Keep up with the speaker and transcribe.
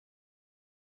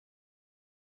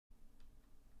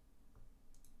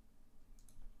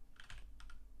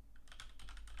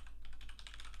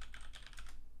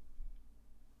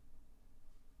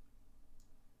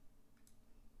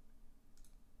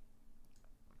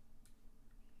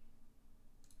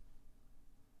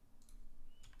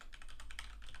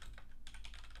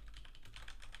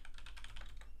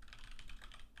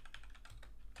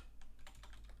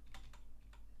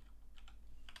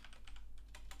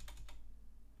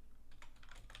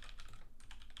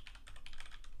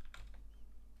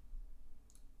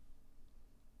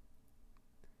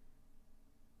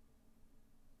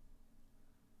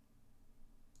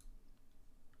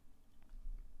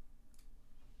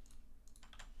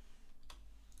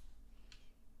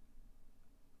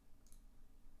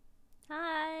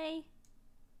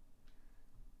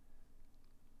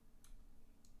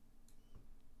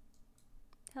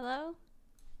Hello?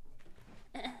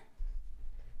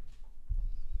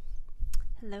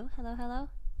 Hello, hello, hello?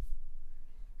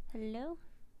 Hello?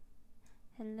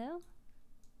 Hello?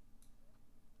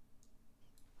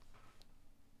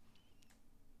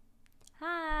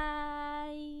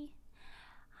 Hi!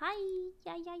 Hi!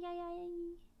 Yeah, yeah, yeah, yeah.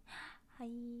 Hi.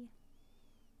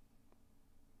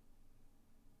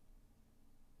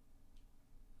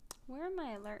 Where are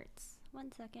my alerts?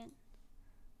 1 second.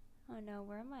 Oh no,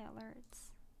 where are my alerts?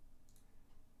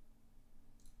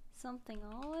 Something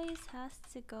always has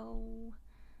to go.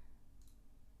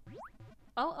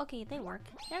 Oh, okay, they work.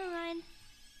 Never mind.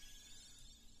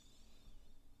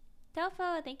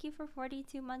 Tofu, thank you for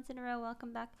 42 months in a row.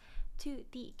 Welcome back to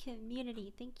the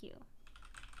community. Thank you.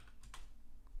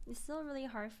 It's still really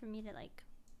hard for me to like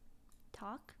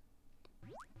talk.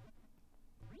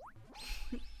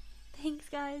 Thanks,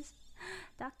 guys.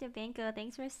 Dr. Banco,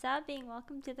 thanks for subbing.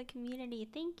 Welcome to the community.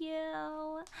 Thank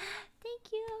you.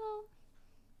 Thank you.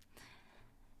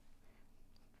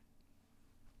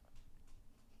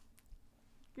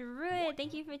 Rude,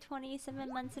 thank you for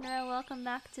 27 months in a row. Welcome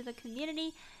back to the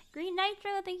community. Green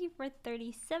Nitro, thank you for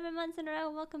 37 months in a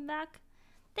row. Welcome back.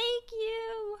 Thank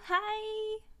you.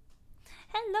 Hi.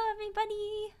 Hello,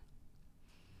 everybody.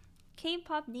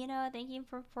 K-Pop Nino, thank you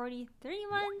for 43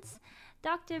 months.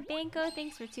 Dr. Banco,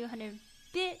 thanks for 200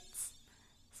 bits.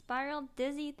 Spiral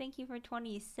Dizzy, thank you for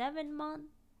 27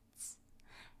 months.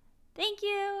 Thank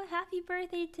you. Happy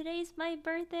birthday. Today's my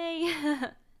birthday.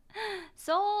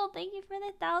 Soul, thank you for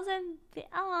the 1,000 bits.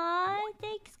 Aww,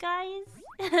 thanks, guys.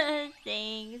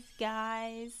 Thanks,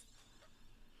 guys.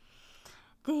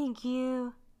 Thank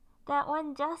you. That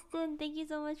one, Justin, thank you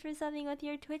so much for subbing with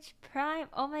your Twitch Prime.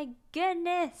 Oh my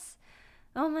goodness.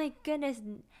 Oh my goodness.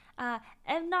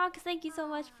 Mnox, thank you so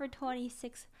much for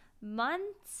 26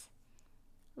 months.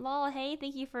 Lol, hey,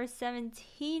 thank you for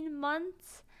 17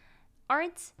 months.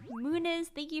 Arts Muniz,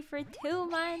 thank you for 2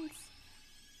 months.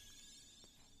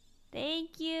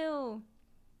 Thank you.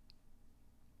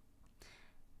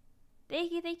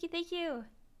 Thank you, thank you, thank you.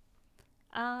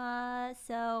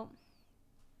 So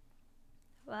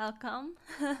welcome.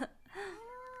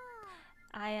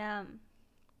 I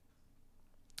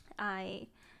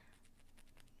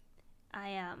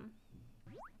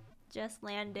just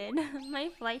landed. My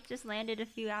flight just landed a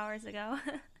few hours ago.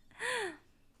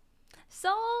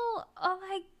 Soul! Oh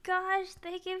my gosh,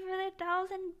 thank you for the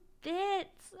 1,000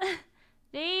 bits.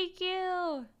 Thank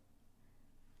you.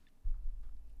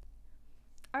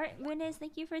 Art Muniz,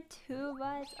 thank you for 2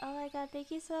 months. Oh my god,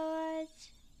 thank you so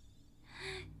much.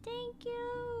 Thank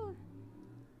you.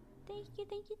 Thank you,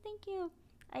 thank you, thank you.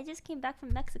 I just came back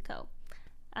from Mexico.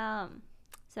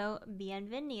 So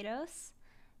bienvenidos.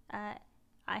 I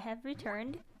have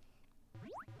returned.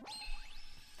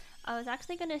 I was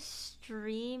actually gonna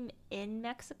stream in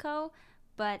Mexico,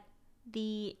 but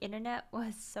the internet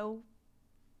was so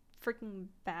freaking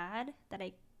bad that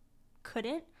I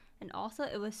couldn't, and also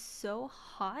it was so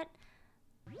hot.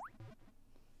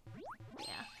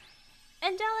 Yeah.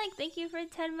 Angelic, thank you for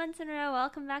 10 months in a row.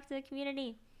 Welcome back to the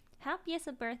community. Happiest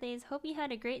of birthdays. Hope you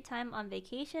had a great time on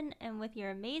vacation and with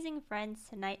your amazing friends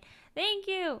tonight. Thank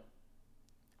you.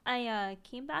 I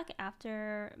came back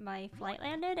after my flight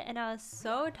landed and I was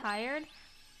so tired.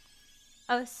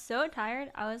 I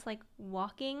was like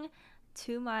walking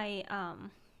to my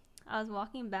I was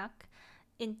walking back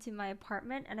into my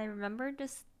apartment and I remember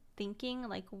just thinking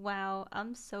like, wow,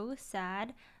 I'm so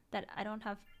sad that I don't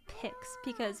have pics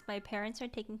because my parents are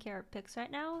taking care of pics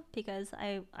right now because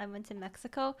I went to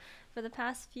Mexico for the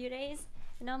past few days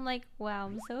and I'm like, wow,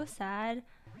 I'm so sad.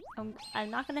 I'm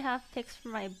not gonna have pics for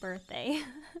my birthday.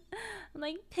 I'm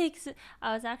like, pics.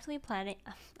 I was actually planning,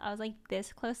 I was like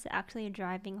this close to actually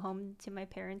driving home to my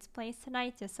parents' place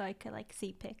tonight just so I could like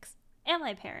see pics and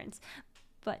my parents,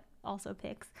 but also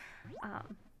pics.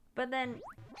 But then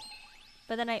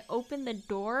I opened the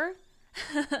door.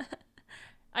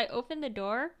 I opened the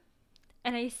door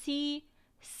and I see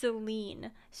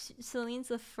Celine. Celine's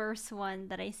the first one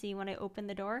that I see when I open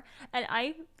the door, and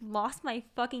I lost my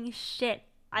fucking shit.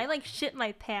 I like shit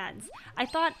my pants. I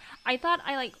thought I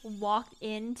like walked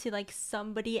into like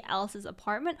somebody else's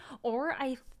apartment, or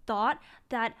I thought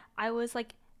that I was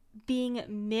like being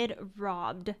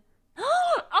mid-robbed.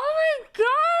 Oh my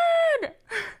god!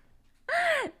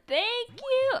 Thank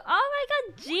you! Oh my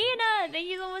god, Gina! Thank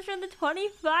you so much for the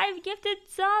 25 gifted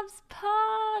subs,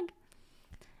 Pog!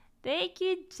 Thank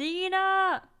you,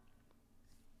 Gina!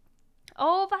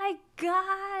 Oh my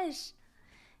gosh!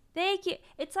 Thank you!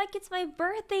 It's like it's my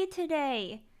birthday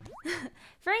today!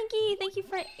 Frankie, thank you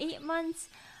for 8 months.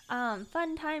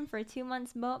 Fun time for 2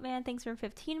 months. Boatman, thanks for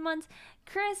 15 months.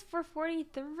 Chris for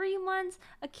 43 months.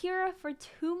 Akira for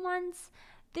 2 months.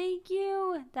 Thank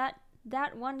you.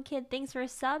 That one kid, thanks for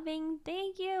subbing.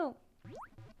 Thank you.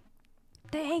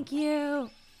 Thank you.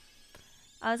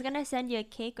 I was gonna send you a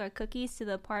cake or cookies to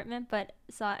the apartment, but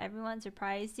saw everyone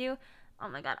surprised you. Oh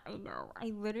my god, I know.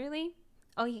 I literally...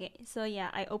 Okay, so yeah,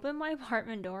 I opened my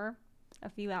apartment door a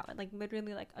few hours, like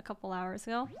literally like a couple hours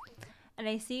ago. And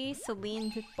I see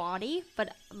Celine's body,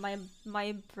 but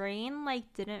my brain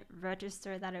like didn't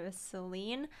register that it was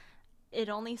Celine. It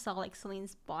only saw like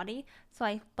Celine's body, so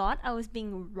I thought I was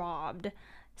being robbed.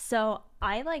 So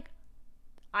I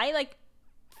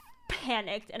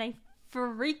panicked and I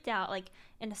freaked out like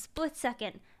in a split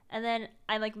second. And then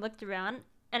I like looked around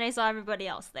and I saw everybody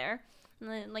else there. And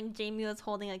then like Jamie was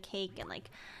holding a cake and like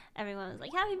everyone was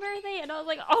like happy birthday, and I was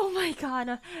like, oh my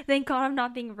god, thank god I'm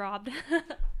not being robbed.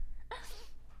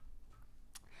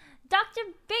 Dr.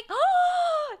 Big,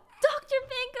 oh, Dr.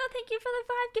 Bingo, thank you for the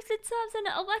 5 gifted subs, and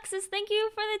Alexis, thank you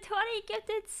for the 20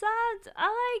 gifted subs. I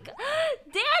like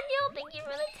Daniel, thank you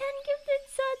for the 10 gifted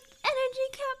subs. Energy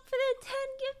Cap for the 10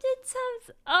 gifted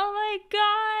subs. Oh my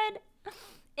god,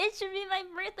 it should be my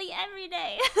birthday every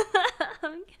day.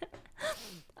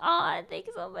 Oh,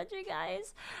 thanks so much, you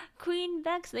guys. Queen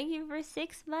Bex, thank you for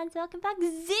 6 months. Welcome back.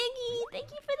 Ziggy, thank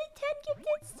you for the 10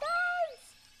 gifted subs.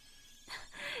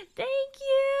 Thank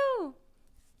you.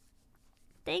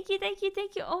 Thank you, thank you,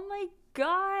 thank you. Oh my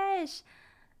gosh.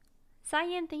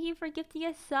 Cyan, thank you for gifting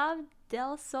a sub.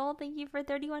 Del Sol, thank you for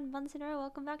 31 months in a row.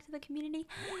 Welcome back to the community.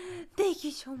 Thank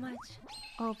you so much.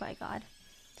 Oh my god.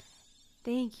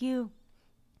 Thank you.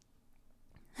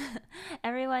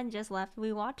 Everyone just left.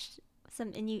 We watched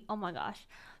some oh my gosh.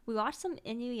 We watched some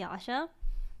Inuyasha,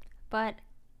 but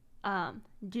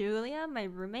Julia, my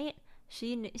roommate,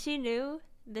 she knew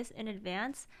this in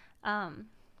advance.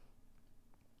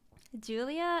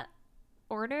 Julia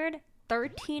ordered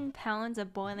 13 pounds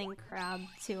of boiling crab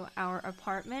to our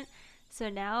apartment, so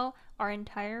now our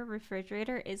entire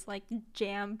refrigerator is like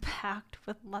jam packed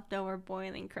with leftover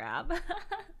boiling crab.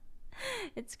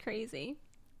 It's crazy.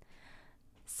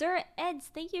 Sir Eds,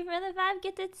 thank you for the 5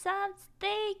 gifted subs.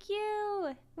 Thank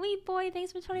you. Wee boy,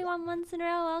 thanks for 21 months in a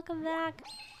row. Welcome back.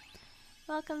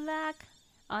 Welcome back.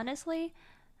 Honestly,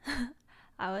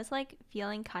 I was like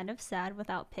feeling kind of sad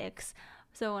without pics.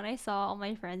 So when I saw all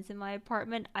my friends in my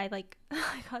apartment, I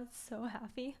got so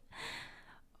happy.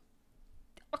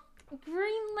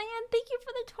 Greenland, thank you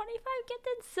for the 25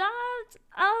 gifted subs.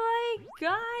 Oh my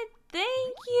god,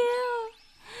 thank you.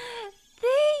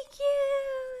 Thank you.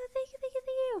 Thank you, thank you,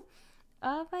 thank you.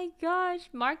 Oh my gosh,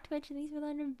 Mark Twitch, thanks for the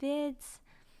 100 bits.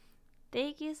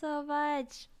 Thank you so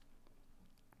much.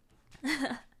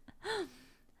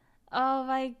 Oh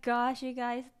my gosh, you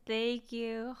guys, thank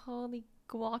you. Holy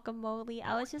guacamole.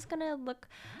 I was just gonna look,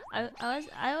 I was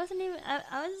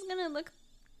just gonna look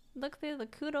through the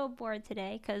Kudoboard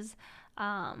today, because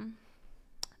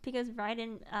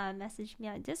Ryden messaged me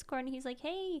on Discord and he's like,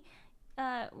 hey,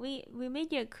 we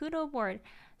made you a Kudoboard.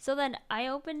 So then I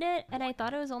opened it and I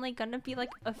thought it was only gonna be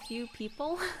like a few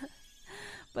people.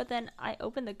 But then I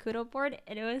opened the Kudoboard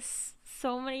and it was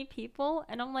so many people,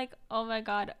 and I'm like, oh my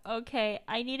god, okay,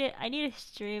 I need to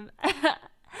stream.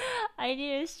 I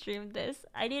need to stream this.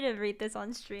 I need to read this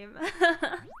on stream.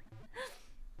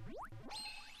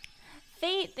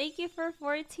 Fate, thank you for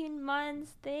 14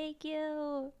 months. Thank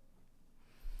you.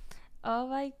 Oh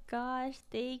my gosh,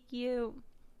 thank you.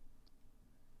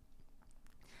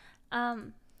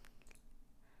 Oh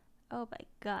my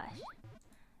gosh.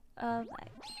 Oh my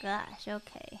gosh,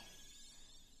 okay.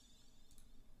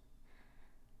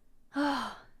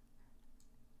 Oh.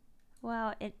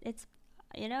 Wow, it's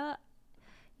you know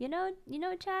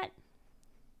chat?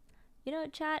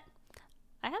 Chat,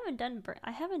 I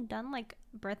haven't done like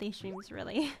birthday streams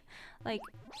really. Like,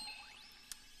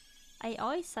 I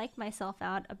always psych myself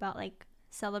out about like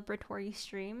celebratory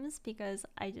streams because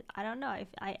I don't know,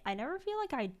 I never feel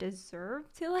like I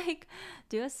deserve to like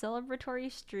do a celebratory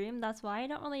stream. That's why I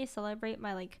don't really celebrate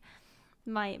my like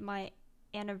my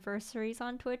anniversaries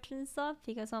on Twitch and stuff,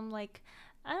 because I'm like,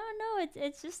 I don't know,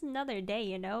 it's just another day,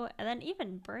 you know. And then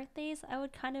even birthdays, I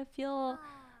would kind of feel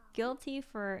guilty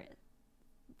for,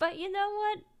 but you know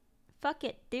what, fuck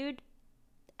it, dude,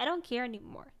 I don't care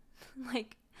anymore.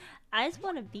 Like, I just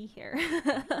want to be here.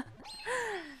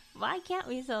 Why can't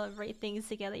we celebrate things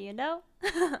together, you know?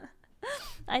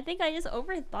 I think I just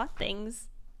overthought things.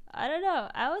 I don't know.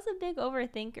 I was a big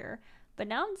overthinker, but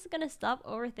now I'm just gonna stop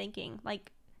overthinking.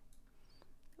 Like,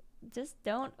 just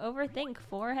don't overthink,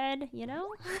 forehead, you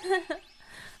know?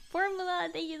 Formula,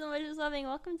 Thank you so much for subbing.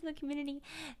 Welcome to the community.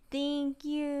 Thank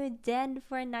you, Den,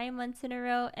 for 9 months in a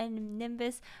row, and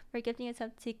Nimbus for gifting us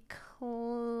up to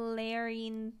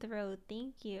Clarion Throat.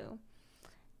 Thank you.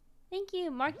 Thank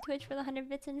you, Mark Twitch, for the 100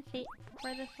 bits and Fate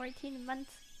for the 14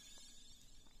 months.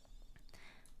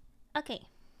 Okay.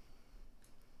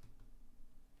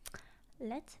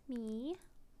 Let me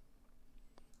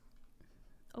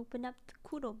open up the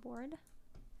Kudoboard.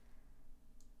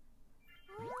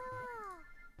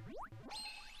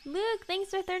 Luke,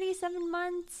 thanks for 37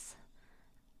 months.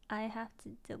 I have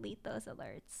to delete those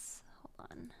alerts. Hold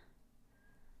on.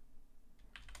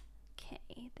 Okay,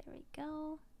 there we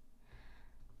go.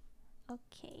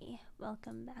 Okay,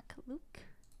 welcome back, Luke.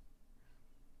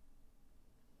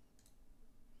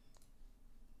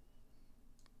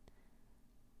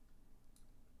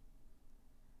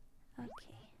 Okay.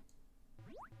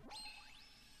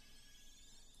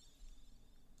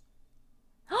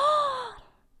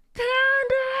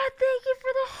 Panda, thank you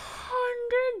for the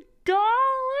 $100.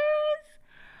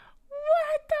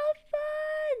 What the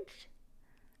fudge?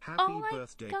 Happy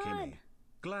birthday, Kimmy.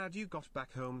 Glad you got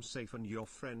back home safe and your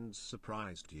friends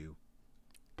surprised you.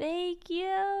 Thank you.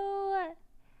 Oh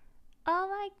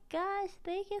my gosh,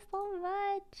 thank you so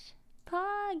much.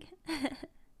 Pog.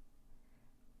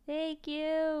 Thank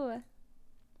you.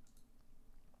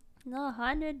 No,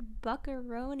 100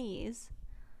 buckaroonies.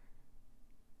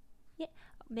 Yeah,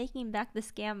 making back the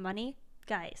scam money.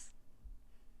 Guys,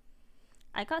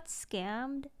 I got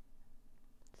scammed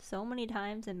so many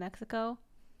times in Mexico.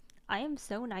 I am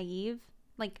so naive.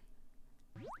 Like,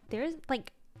 there's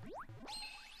like,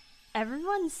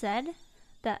 everyone said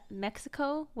that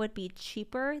Mexico would be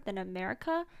cheaper than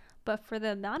America, but for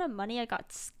the amount of money I got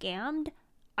scammed,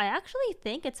 I actually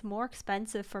think it's more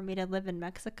expensive for me to live in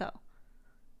Mexico.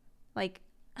 Like,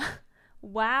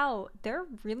 wow, they're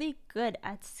really good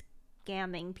at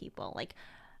scamming people. Like,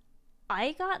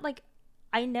 I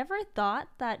never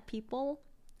thought that people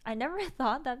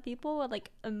would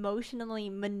like emotionally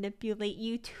manipulate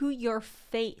you to your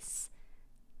face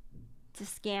to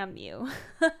scam you.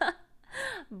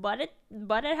 but it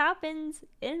happens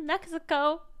in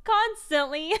Mexico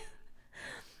constantly.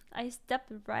 I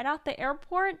stepped right out the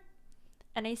airport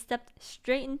and I stepped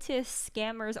straight into a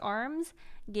scammer's arms,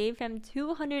 gave him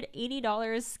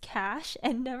 $280 cash,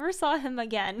 and never saw him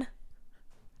again.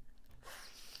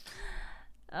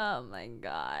 Oh my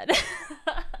god.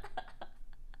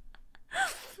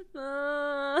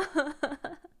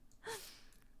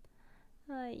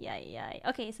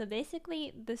 Okay, so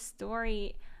basically the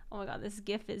story... Oh my god, this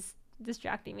GIF is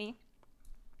distracting me.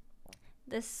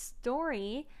 The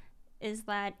story is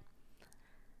that...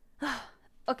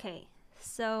 Okay,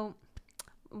 so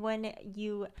when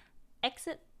you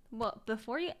exit... Well,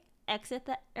 before you exit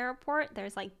the airport,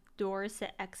 there's like doors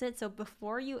to exit. So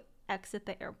before you exit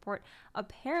the airport,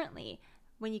 apparently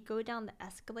when you go down the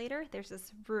escalator, there's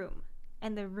this room.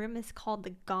 And the room is called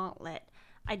the Gauntlet.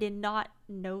 I did not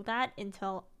know that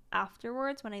until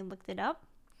afterwards when I looked it up.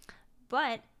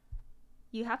 But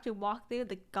you have to walk through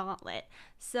the Gauntlet.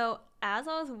 So as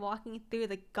I was walking through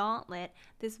the Gauntlet,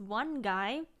 this one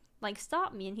guy like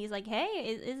stopped me and he's like, hey,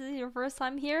 is this your first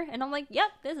time here? And I'm like,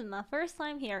 yep, this is my first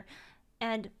time here.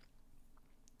 And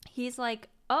he's like,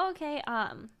 oh, okay,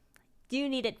 do you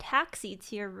need a taxi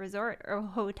to your resort or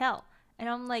hotel? And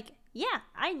I'm like, yeah,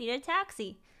 I need a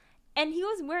taxi. And he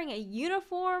was wearing a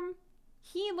uniform.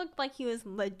 He looked like he was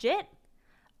legit.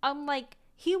 I'm like,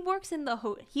 he works in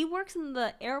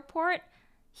the airport.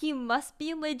 He must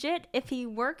be legit if he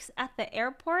works at the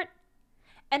airport.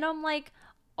 And I'm like,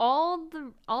 all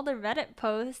the Reddit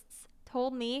posts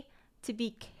told me to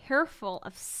be careful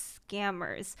of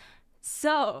scammers.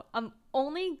 So I'm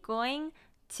only going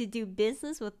to do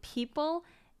business with people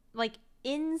like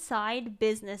inside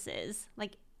businesses,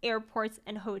 like airports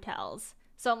and hotels.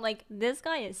 So I'm like, this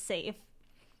guy is safe.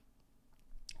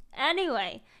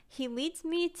 Anyway, he leads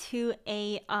me to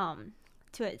a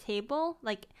table.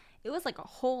 Like, it was like a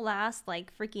whole ass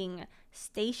like freaking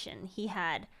station. He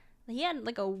had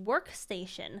like a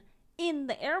workstation in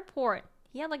the airport.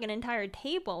 He had like an entire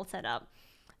table set up.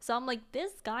 So I'm like,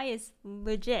 this guy is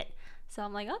legit. So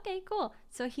I'm like, okay, cool.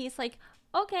 So he's like,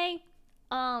 okay,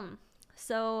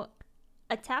 so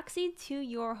a taxi to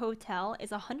your hotel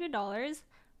is $100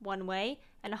 one way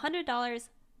and $100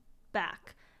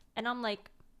 back. And I'm like,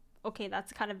 okay,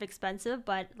 that's kind of expensive,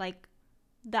 but like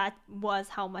that was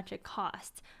how much it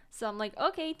cost. So I'm like,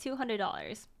 okay,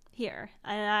 $200 here.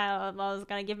 And I was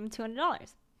gonna give him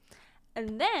 $200.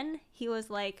 And then he was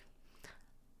like,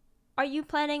 are you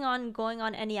planning on going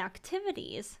on any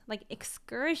activities, like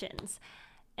excursions?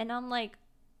 And I'm like,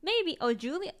 maybe. Oh,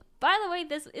 Julia, by the way,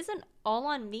 this isn't all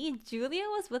on me. Julia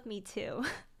was with me too.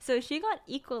 So she got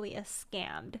equally as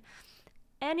scammed.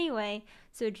 Anyway,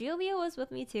 so Julia was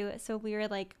with me too. So we were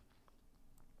like,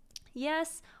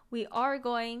 yes, we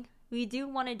do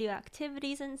want to do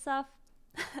activities and stuff.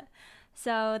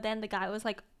 So then the guy was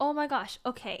like, oh my gosh,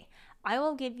 okay, I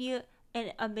will give you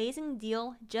an amazing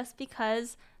deal just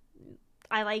because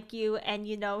I like you. And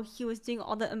you know, he was doing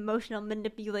all the emotional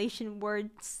manipulation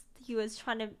words. He was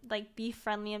trying to like be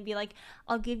friendly and be like,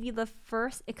 I'll give you the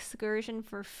first excursion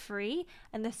for free,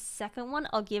 and the second one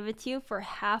I'll give it to you for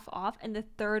half off, and the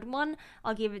third one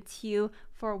I'll give it to you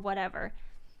for whatever.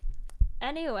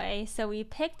 Anyway, so we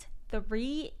picked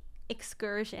 3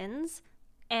 excursions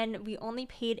and we only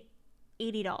paid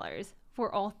 $80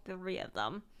 for all 3 of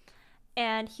them.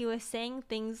 And he was saying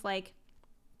things like,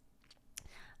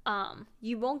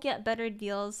 you won't get better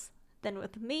deals than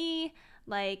with me.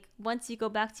 Like, once you go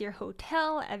back to your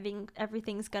hotel,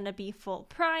 everything's gonna be full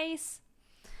price.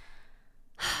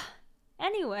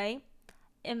 Anyway,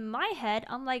 in my head,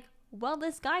 I'm like, well,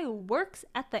 this guy works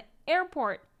at the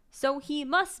airport, so he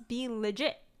must be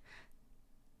legit.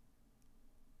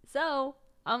 So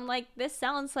I'm like, this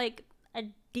sounds like a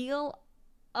deal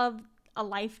of a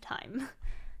lifetime.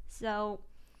 So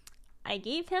I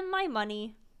gave him my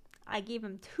money. I gave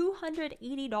him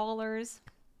 $280,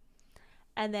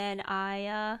 and then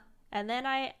I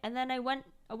went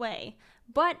away.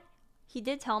 But he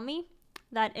did tell me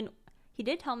that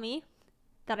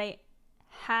I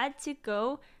had to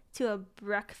go to a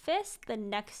breakfast the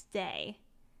next day.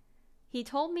 He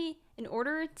told me in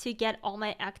order to get all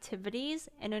my activities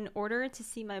and in order to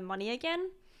see my money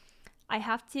again, I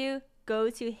have to go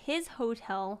to his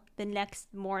hotel the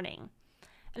next morning.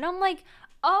 And I'm like,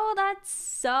 oh, that's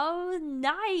so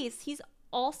nice. He's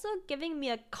also giving me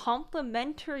a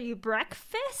complimentary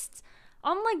breakfast.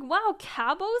 I'm like, wow,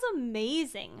 Cabo's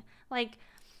amazing. Like,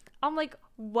 I'm like,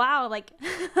 wow, like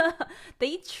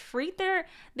they treat their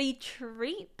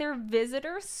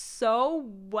visitors so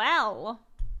well.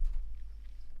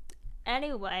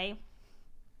 Anyway,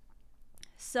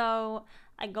 so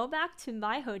I go back to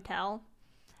my hotel,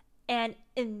 and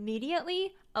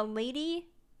immediately a lady,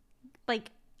 like,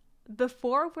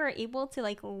 before we're able to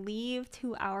like leave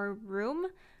to our room,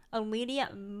 a lady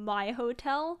at my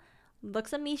hotel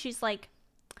looks at me. She's like,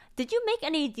 did you make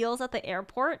any deals at the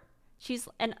airport?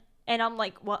 And I'm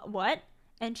like, what?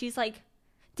 And she's like,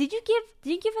 did you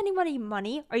give anybody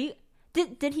money?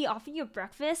 Did he offer you a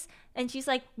breakfast? And she's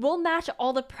like, we'll match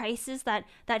all the prices that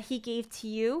he gave to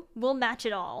you. We'll match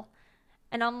it all.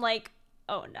 And I'm like,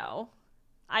 oh no,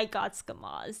 I got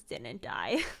skamazed, didn't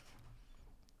I?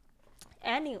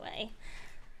 Anyway.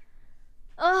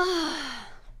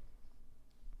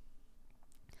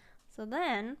 So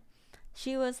then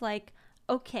she was like,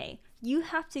 okay, you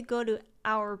have to go to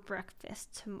our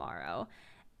breakfast tomorrow.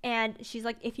 And she's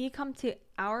like, if you come to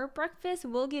our breakfast,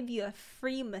 we'll give you a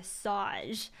free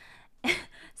massage.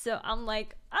 So I'm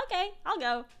like, okay, I'll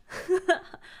go.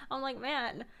 I'm like,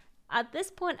 man, at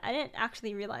this point, I didn't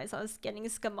actually realize I was getting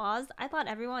skamazed. I thought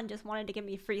everyone just wanted to give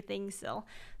me free things still.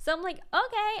 So I'm like,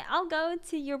 okay, I'll go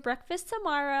to your breakfast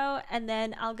tomorrow, and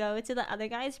then I'll go to the other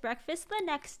guy's breakfast the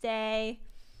next day.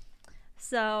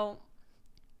 So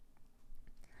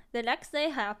the next day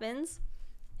happens,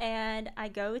 and I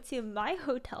go to my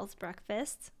hotel's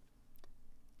breakfast.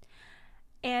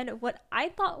 And what I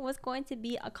thought was going to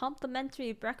be a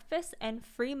complimentary breakfast and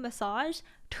free massage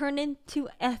turned into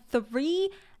a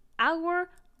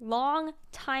 3-hour-long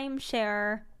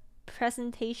timeshare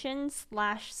presentation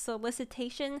 /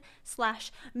 solicitation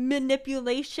 /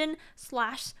 manipulation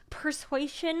 /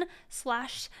 persuasion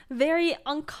 / very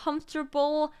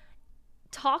uncomfortable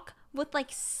talk with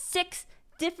like 6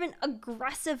 different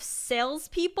aggressive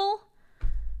salespeople.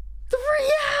 3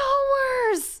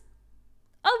 hours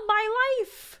of my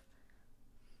life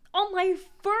on my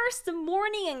first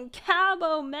morning in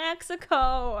Cabo,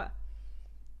 Mexico.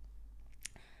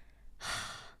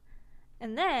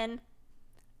 And then,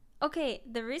 okay,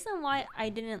 the reason why I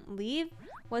didn't leave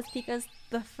was because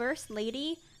the first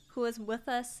lady who was with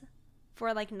us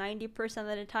for like 90%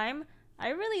 of the time, I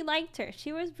really liked her.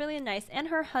 She was really nice, and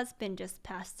her husband just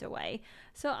passed away.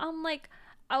 So I'm like,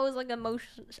 I was like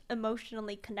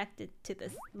emotionally connected to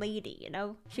this lady, you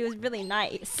know? She was really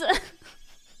nice.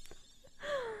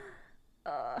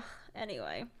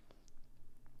 Anyway.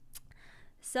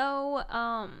 So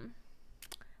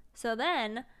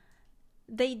then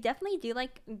they definitely do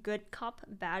like good cop,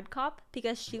 bad cop,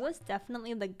 because she was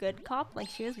definitely the good cop. Like,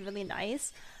 she was really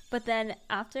nice. But then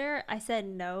after I said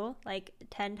no like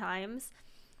 10 times,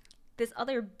 this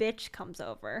other bitch comes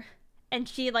over and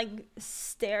she like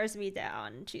stares me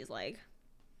down. She's like,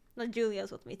 like,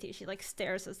 Julia's with me too. She like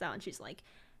stares us down. She's like,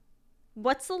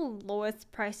 what's the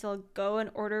lowest price you'll go in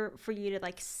order for you to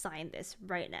like sign this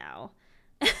right now?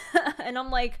 And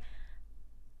I'm like,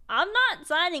 I'm not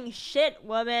signing shit,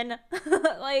 woman.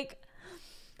 Like,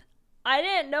 I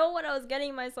didn't know what I was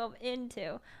getting myself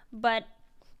into, but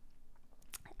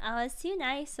I was too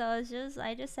nice, so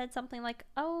I just said something like,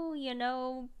 oh, you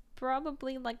know,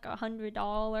 probably like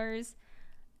 $100.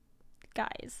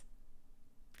 Guys,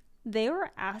 they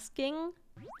were asking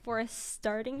for a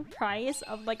starting price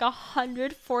of like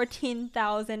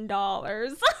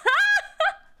 $114,000.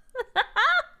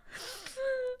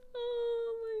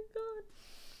 Oh my god.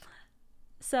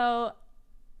 So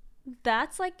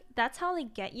that's how they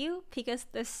get you, because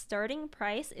the starting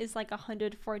price is like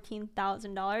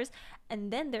 $114,000,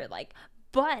 and then they're like,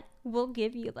 but we'll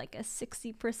give you like a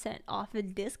 60% off a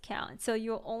discount, so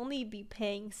you'll only be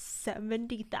paying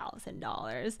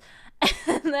 $70,000.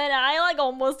 And then I like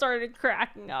almost started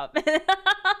cracking up.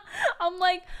 I'm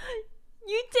like,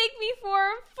 you take me for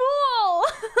a fool.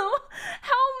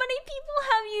 How many people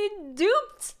have you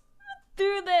duped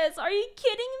through this? Are you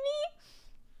kidding me?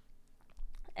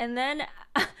 And then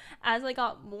as I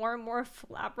got more and more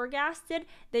flabbergasted,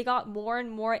 they got more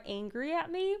and more angry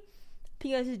at me,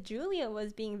 because Julia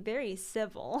was being very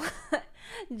civil.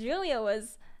 Julia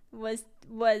was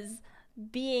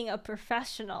being a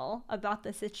professional about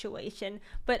the situation,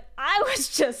 but I was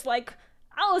just like,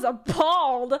 I was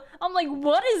appalled. I'm like,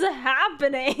 what is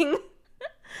happening?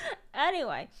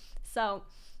 Anyway, so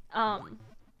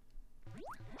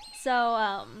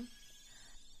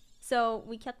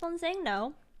we kept on saying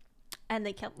no, and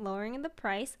they kept lowering the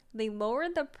price. They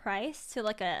lowered the price to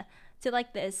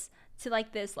this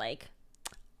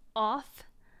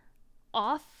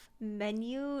off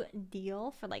menu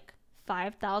deal for like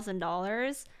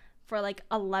 $5,000 for like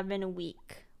an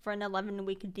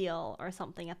 11-week deal or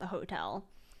something at the hotel.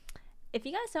 If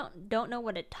you guys don't know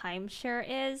what a timeshare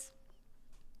is,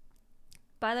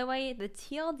 by the way, the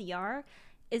TLDR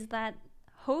is that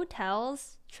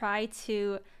hotels try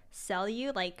to sell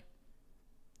you like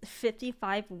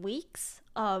 55 weeks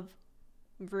of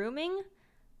rooming.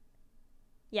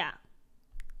 Yeah.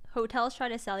 Hotels try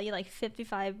to sell you like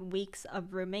 55 weeks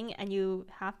of rooming, and you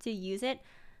have to use it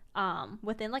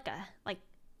within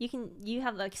you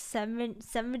have like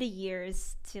 70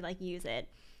 years to like use it,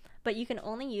 but you can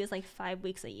only use like 5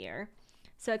 weeks a year.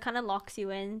 So it kind of locks you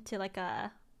into like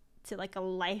a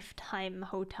lifetime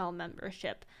hotel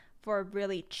membership for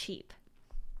really cheap.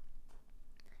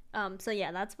 So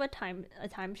yeah, that's what a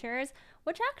timeshare is,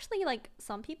 which actually, like,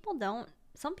 some people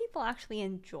actually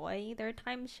enjoy their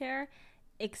timeshare,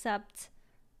 except,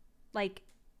 like,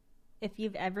 if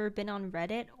you've ever been on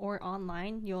Reddit or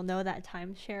online, you'll know that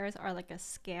timeshares are like a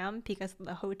scam, because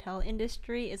the hotel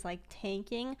industry is like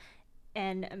tanking,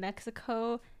 and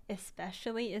Mexico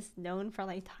especially is known for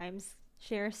like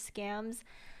timeshare scams.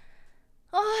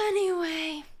 Oh,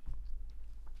 anyway.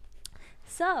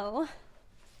 So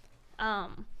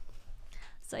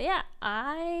yeah,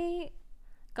 I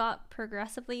got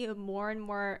progressively more and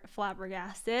more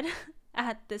flabbergasted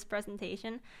at this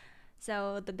presentation.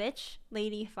 So the bitch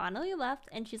lady finally left,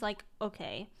 and she's like,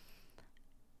 okay,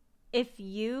 if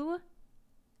you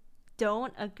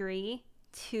don't agree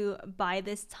to buy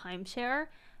this timeshare,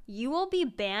 you will be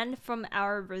banned from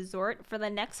our resort for the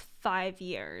next 5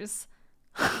 years.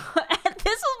 And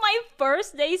this was my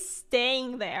first day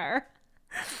staying there.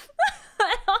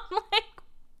 And I'm like,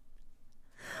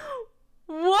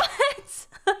 what?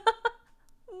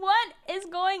 What is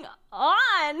going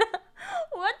on?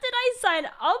 What did I sign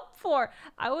up for?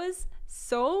 I was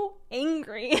so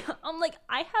angry. I'm like,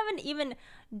 I haven't even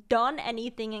done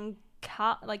anything in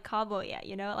Cabo yet,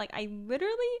 you know? Like, I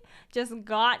literally just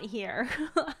got here.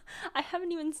 I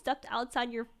haven't even stepped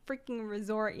outside your freaking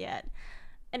resort yet,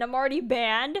 and I'm already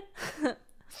banned.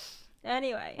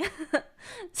 Anyway.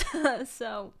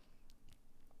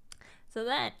 So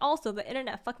then, also, the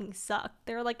internet fucking sucked.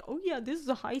 They were like, oh yeah, this is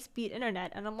a high-speed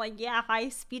internet. And I'm like, yeah,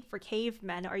 high-speed for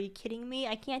cavemen. Are you kidding me?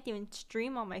 I can't even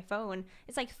stream on my phone.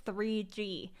 It's like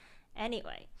 3G.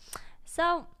 Anyway,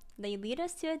 so they lead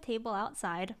us to a table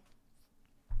outside.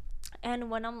 And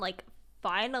when I'm like,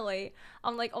 finally,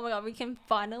 I'm like, oh my god, we can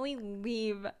finally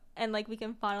leave. And like, we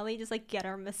can finally just like get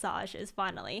our massages,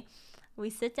 finally. We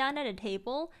sit down at a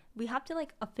table. We have to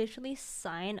like officially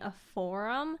sign a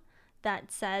form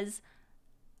that says,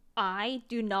 I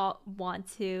do not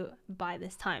want to buy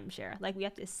this timeshare. Like, we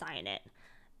have to sign it.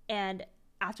 And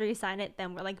after we sign it,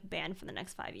 then we're like banned for the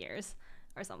next 5 years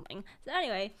or something. So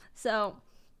anyway, so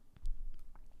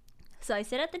I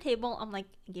sit at the table. I'm like,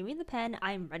 give me the pen.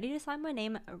 I'm ready to sign my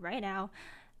name right now.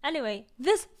 Anyway,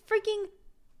 this freaking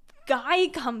guy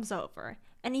comes over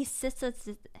and he sits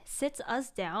us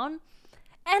down,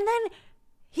 and then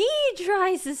he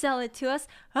tries to sell it to us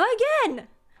again.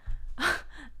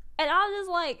 And I'm just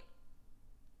like,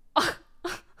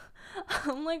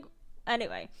 I'm like,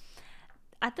 anyway,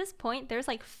 at this point, there's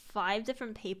like 5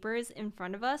 different papers in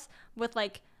front of us with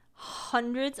like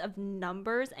hundreds of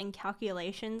numbers and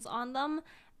calculations on them,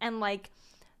 and like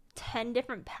 10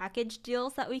 different package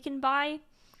deals that we can buy.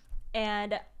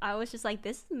 And I was just like,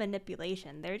 this is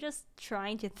manipulation. They're just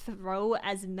trying to throw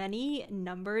as many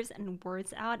numbers and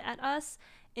words out at us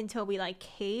until we like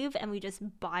cave and we just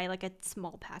buy like a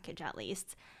small package at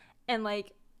least. And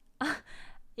like,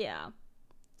 yeah.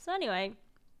 So anyway,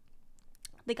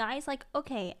 the guy's like,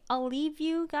 okay, I'll leave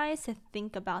you guys to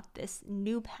think about this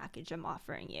new package I'm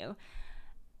offering you.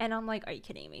 And I'm like, are you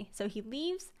kidding me? So he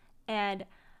leaves, and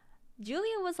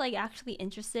Julia was like actually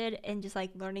interested in just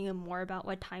like learning more about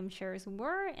what timeshares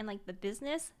were and like the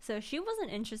business. So she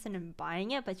wasn't interested in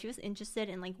buying it, but she was interested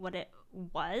in like what it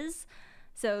was.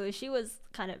 So she was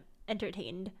kind of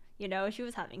entertained, you know, she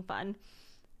was having fun.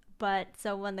 But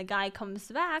so when the guy comes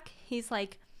back, he's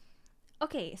like,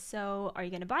 okay, so are you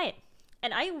gonna buy it?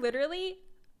 And I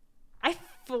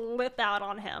flipped out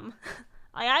on him.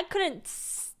 I couldn't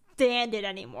stand it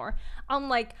anymore. I'm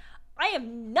like, I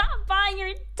am not buying your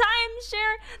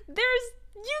timeshare.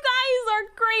 You guys are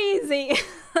crazy.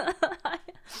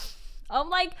 I'm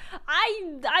like, I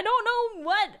don't know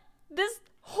what this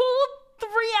whole 3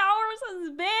 hours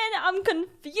has been. I'm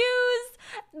confused.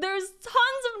 There's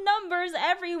tons of numbers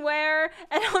everywhere,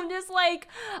 and I'm just like,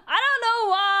 I don't know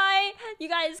why you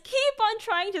guys keep on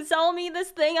trying to sell me this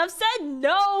thing. I've said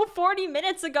no 40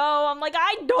 minutes ago. I'm like,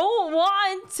 I don't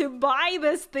want to buy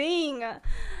this thing.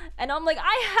 And I'm like,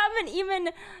 I haven't even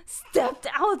stepped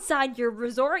outside your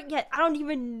resort yet. I don't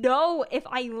even know if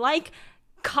I like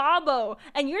Cabo.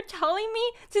 And you're telling me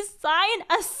to sign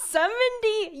a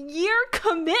 70-year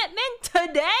commitment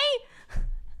today?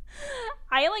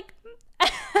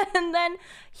 And then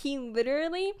he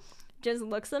literally just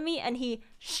looks at me and he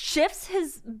shifts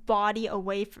his body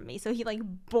away from me. So he like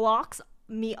blocks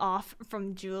me off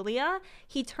from Julia.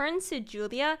 He turns to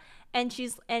Julia and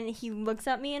he looks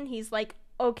at me and he's like,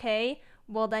 okay,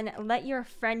 well then let your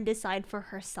friend decide for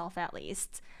herself at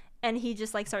least. And he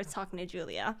just like starts talking to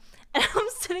Julia. And I'm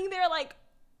sitting there like,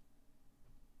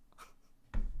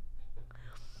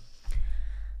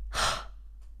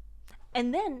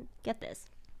 and then get this.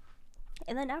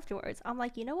 And then afterwards, I'm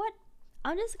like, you know what?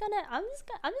 I'm just gonna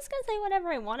say whatever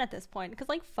I want at this point, because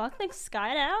like fuck this guy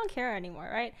and I don't care anymore,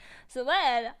 right? So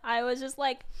then I was just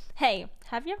like, hey,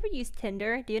 have you ever used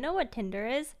Tinder? Do you know what Tinder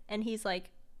is? And he's like,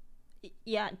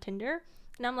 yeah, Tinder.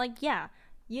 And I'm like, yeah.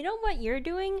 You know what you're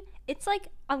doing? It's like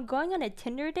I'm going on a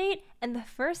Tinder date and the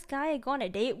first guy I go on a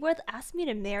date with asked me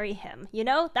to marry him. You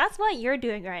know? That's what you're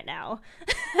doing right now.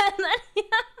 And then, yeah.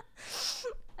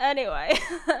 Anyway,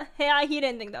 yeah, he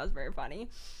didn't think that was very funny.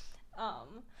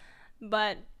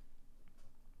 But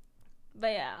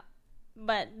yeah.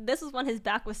 But this was when his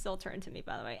back was still turned to me,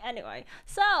 by the way. Anyway,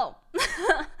 so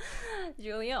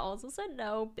Julia also said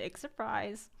no. Big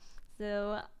surprise.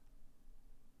 So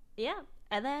yeah.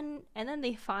 And then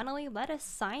they finally let us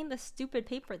sign the stupid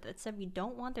paper that said we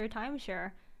don't want their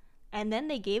timeshare. And then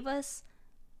they gave us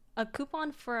a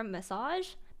coupon for a massage.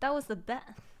 That was the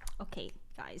best. Okay,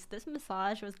 guys, this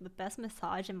massage was the best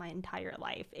massage in my entire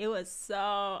life. It was so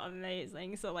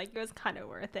amazing. So like, it was kind of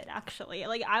worth it actually.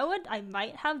 Like I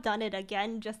might have done it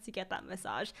again just to get that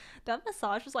massage. That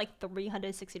massage was like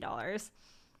 $360,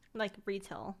 like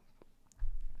retail.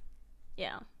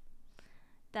 Yeah.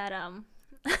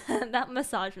 That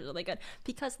massage was really good,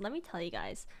 because let me tell you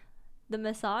guys, the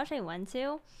massage I went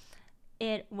to,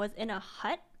 it was in a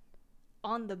hut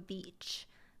on the beach.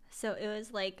 So it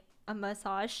was like a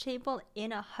massage table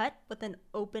in a hut with an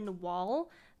open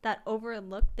wall that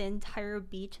overlooked the entire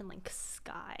beach and like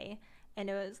sky, and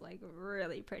it was like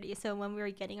really pretty. So when we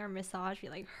were getting our massage, we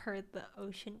like heard the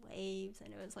ocean waves,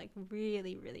 and it was like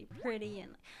really, really pretty,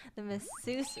 and like, the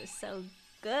masseuse was so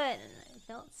good, and I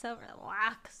felt so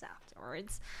relaxed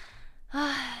afterwards.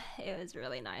 It was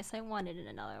really nice. I wanted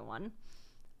another one,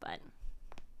 but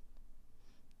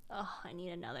I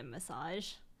need another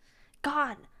massage.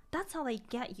 God, that's how they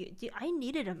get you. Dude, I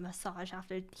needed a massage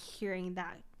after hearing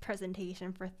that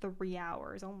presentation for 3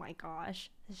 hours. Oh my gosh,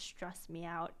 it stressed me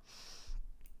out.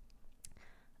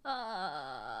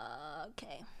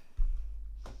 Okay.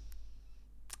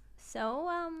 So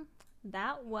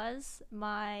that was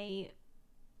my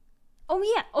Oh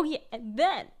yeah, and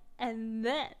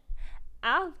then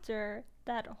after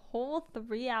that whole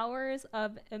 3 hours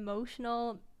of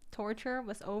emotional torture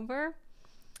was over,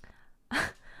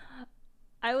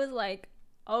 I was like,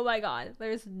 oh my god,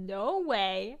 there's no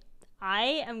way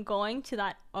I am going to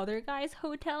that other guy's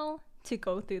hotel to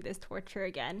go through this torture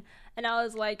again. And I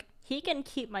was like, he can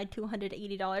keep my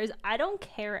 $280. I don't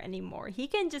care anymore. He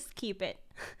can just keep it.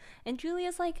 And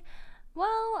Julia's like,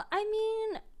 well, I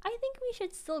mean, I think we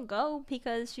should still go,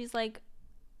 because she's like,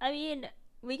 I mean,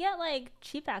 we get like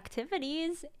cheap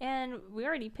activities and we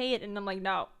already paid. And I'm like,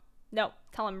 no,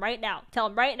 tell him right now.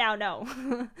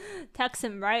 No. Text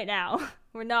him right now.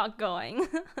 We're not going.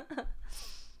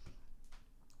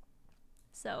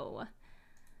 So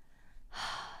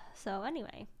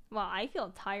anyway, well, I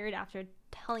feel tired after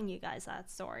telling you guys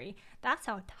that story. That's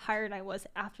how tired I was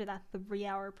after that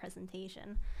 3-hour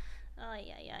presentation.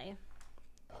 Yeah.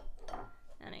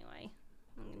 Anyway,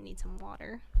 I'm gonna need some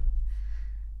water.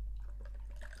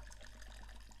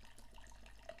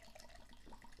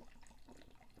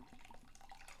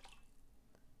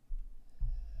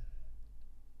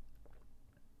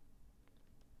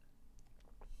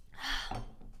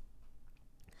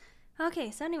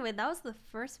 Okay, so anyway, that was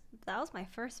my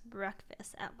first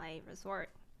breakfast at my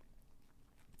resort.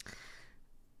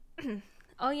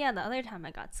 Oh yeah, the other time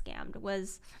I got scammed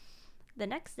was the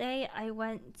next day. I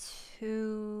went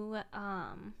to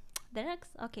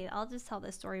okay, I'll just tell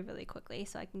this story really quickly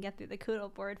so I can get through the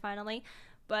Kudoboard finally.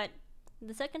 But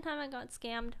the second time I got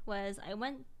scammed was I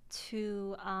went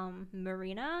to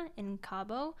Marina in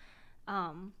Cabo.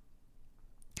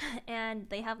 And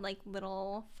they have like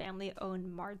little family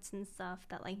owned marts and stuff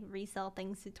that like resell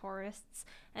things to tourists,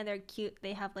 and they're cute.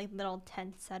 They have like little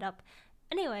tents set up.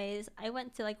 Anyways, I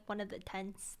went to like one of the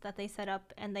tents that they set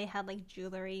up, and they had like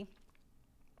jewelry,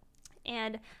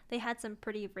 and they had some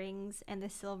pretty rings, and the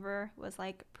silver was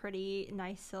like pretty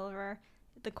nice silver.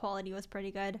 The quality was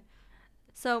pretty good.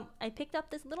 So I picked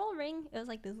up this little ring. It was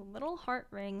like this little heart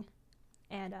ring,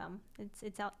 and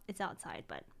it's outside,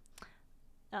 but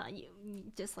you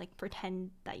just like pretend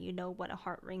that you know what a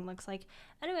heart ring looks like.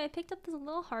 Anyway, I picked up this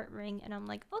little heart ring, and I'm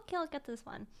like, okay, I'll get this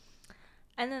one.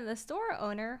 And then the store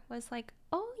owner was like,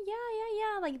 oh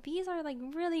yeah, like these are like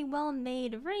really well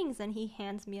made rings. And he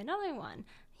hands me another one.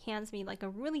 He hands me like a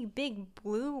really big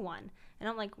blue one, and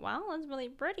I'm like, wow, that's really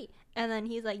pretty. And then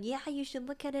he's like, yeah, you should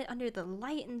look at it under the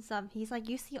light and stuff. He's like,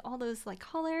 you see all those like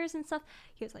colors and stuff.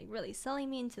 He was like really selling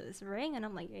me into this ring, and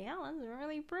I'm like, yeah, that's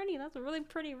really pretty. That's a really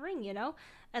pretty ring, you know.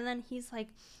 And then he's like,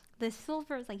 the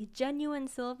silver is like genuine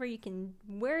silver. You can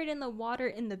wear it in the water,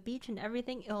 in the beach, and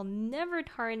everything. It'll never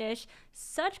tarnish.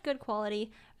 Such good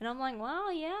quality. And I'm like, wow,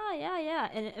 yeah.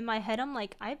 And in my head, I'm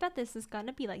like, I bet this is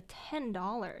gonna be like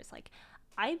 $10. Like,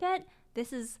 I bet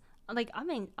this is like, I'm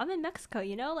in Mexico,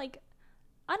 you know, like,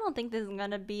 I don't think this is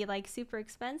gonna be like super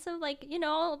expensive. Like, you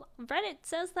know, Reddit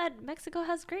says that Mexico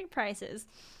has great prices.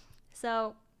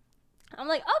 So I'm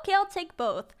like, okay, I'll take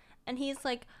both. And he's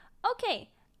like, okay,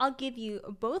 I'll give you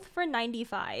both for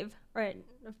 95, or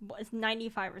it's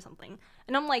 95 or something.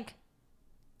 And I'm like,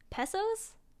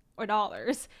 pesos or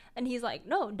dollars? And he's like,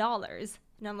 no, dollars.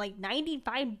 And I'm like,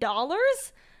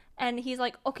 $95? And he's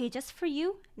like, okay, just for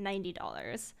you,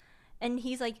 $90. And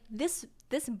he's like, this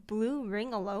blue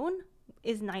ring alone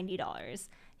is $90.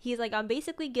 He's like, I'm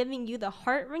basically giving you the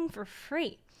heart ring for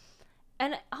free.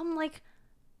 And I'm like,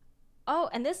 oh,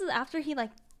 and this is after he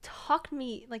like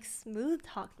smooth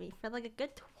talked me for like a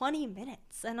good 20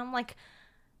 minutes. And I'm like,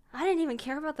 I didn't even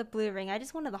care about the blue ring. I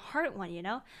just wanted the heart one, you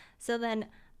know? So then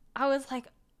I was like,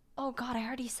 oh God, I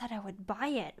already said I would buy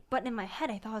it. But in my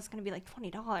head, I thought it was going to be like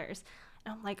 $20.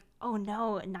 And I'm like, oh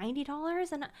no,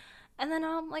 $90? And then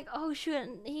I'm like, oh shoot,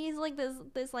 and he's like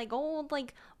this like old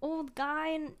guy,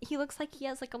 and he looks like he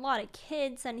has like a lot of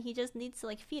kids, and he just needs to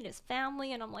like feed his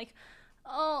family. And I'm like,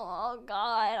 oh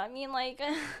God, I mean, like,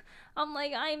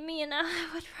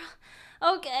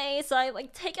 okay. So I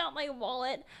like take out my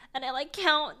wallet, and I like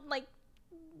count like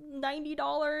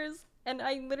 $90, and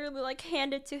I literally like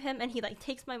hand it to him, and he like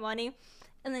takes my money.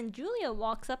 And then Julia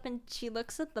walks up, and she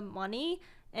looks at the money,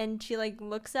 and she like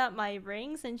looks at my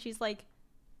rings, and she's like,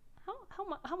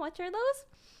 how much are those?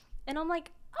 And I'm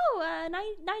like, oh,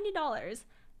 $90.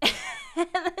 And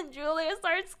then Julia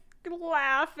starts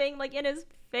laughing like in his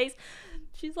face.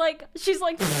 She's like she's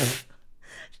like,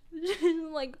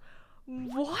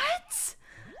 what?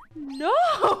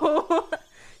 No.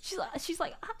 She's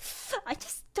like, I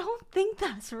just don't think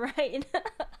that's right.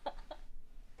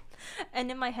 And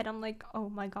in my head, I'm like, oh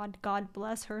my God, God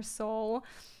bless her soul.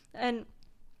 And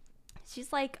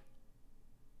she's like,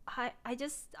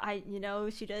 you know,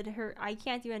 she did her, I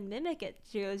can't even mimic it.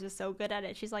 She was just so good at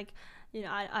it. She's like, you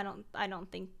know, I don't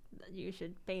think that you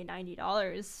should pay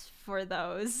 $90 for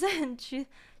those. And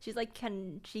she's like,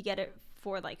 can she get it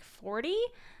for like 40?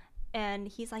 And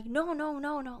he's like, no, no,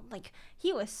 no, no. Like,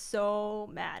 he was so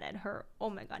mad at her. Oh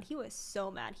my god, he was so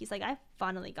mad. He's like, I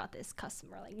finally got this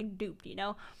customer, like, duped, you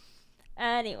know?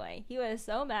 Anyway, he was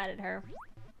so mad at her.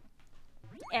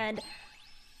 And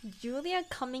Julia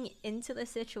coming into the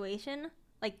situation,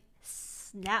 like,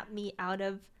 snapped me out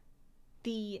of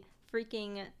the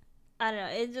freaking, I don't know,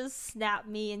 it just snapped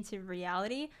me into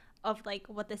reality of, like,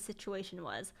 what the situation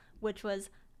was, which was,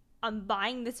 I'm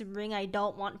buying this ring I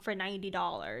don't want for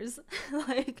 $90.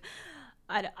 Like,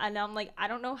 and I'm like, I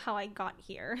don't know how I got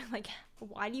here. Like,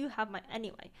 why do you have my...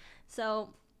 Anyway,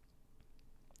 so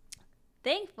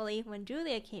thankfully, when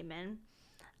Julia came in,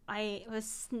 I was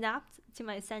snapped to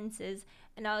my senses,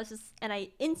 and I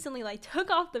instantly, like, took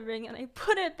off the ring and I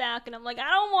put it back, and I'm like, I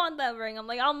don't want that ring. I'm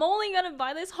like, I'm only gonna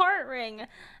buy this heart ring.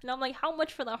 And I'm like, how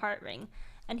much for the heart ring?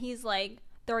 And he's like,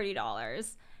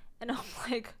 $30. And I'm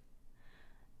like,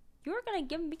 you were gonna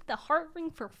give me the heart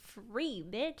ring for free,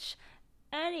 bitch.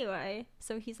 Anyway,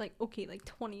 so he's like, okay, like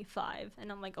 25.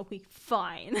 And I'm like, okay,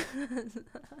 fine.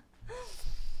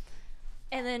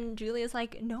 And then Julia's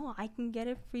like, no, I can get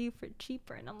it for you for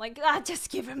cheaper. And I'm like, just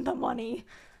give him the money.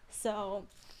 So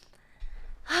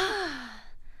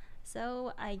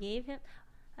so I gave him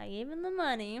the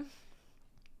money.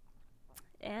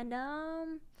 And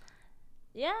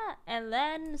yeah, and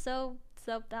then so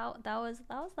that was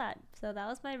that. So that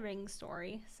was my ring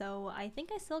story. So I think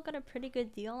I still got a pretty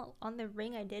good deal on the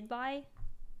ring I did buy.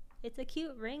 It's a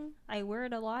cute ring. I wear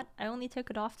it a lot. I only took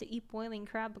it off to eat boiling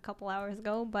crab a couple hours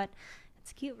ago, but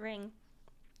it's a cute ring.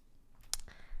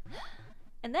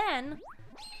 And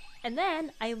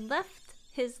then I left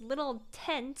his little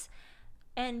tent,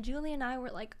 and Julie and I were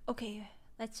like, okay,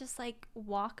 let's just like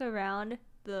walk around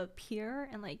the pier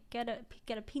and like get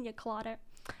a pina colada.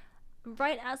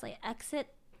 Right as I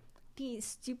exit the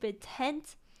stupid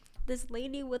tent, this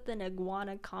lady with an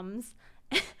iguana comes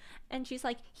and she's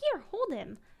like, here, hold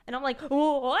him. And I'm like,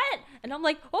 what? And I'm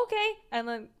like, okay. And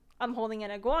then I'm holding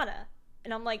an iguana.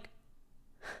 And I'm like,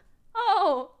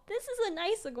 oh, this is a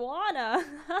nice iguana.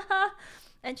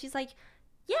 And she's like,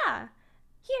 yeah,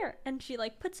 here. And she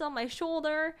like puts on my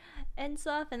shoulder and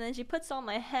stuff, and then she puts on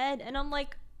my head, and I'm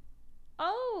like,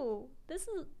 oh, this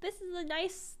is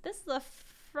a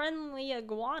friendly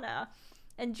iguana.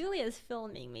 And Julia's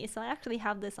filming me, so I actually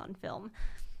have this on film.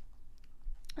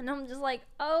 And I'm just like,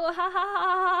 oh, ha ha ha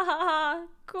ha ha ha,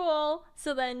 cool.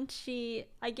 So then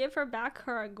I give her back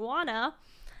her iguana,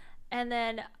 and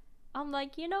then I'm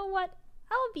like, you know what?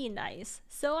 I'll be nice.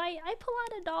 So I pull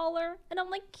out $1, and I'm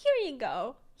like, here you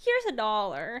go. Here's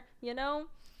 $1, you know?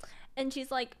 And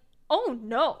she's like, oh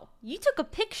no, you took a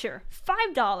picture.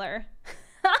 $5.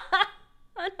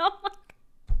 And I'm like,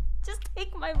 just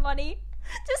take my money.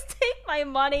 Just take my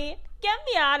money. Get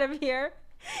me out of here.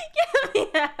 Get me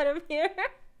out of here.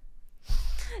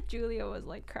 Julia was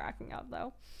like cracking up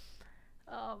though.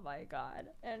 Oh my god.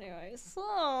 Anyway,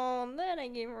 so then I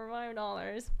gave her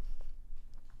 $5.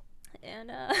 And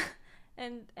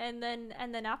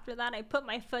then after that I put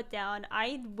my foot down.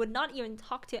 I would not even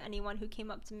talk to anyone who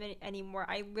came up to me anymore.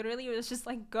 I literally was just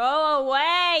like, go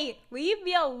away, leave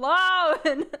me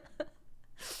alone.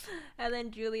 And then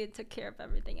Julia took care of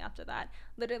everything after that.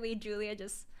 Literally, Julia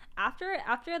just after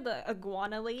the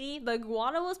iguana lady, the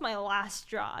iguana was my last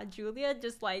straw. Julia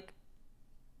just like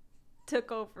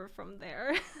took over from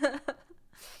there.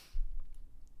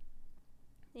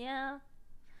 Yeah.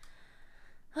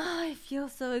 I feel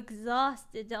so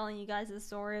exhausted telling you guys the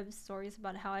stories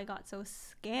about how I got so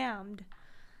scammed.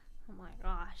 Oh my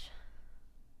gosh.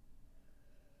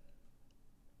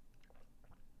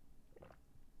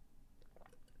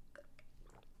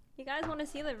 You guys want to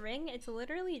see the ring? It's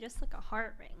literally just like a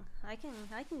heart ring. I can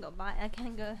go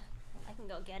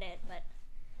get it, but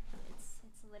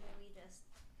it's literally just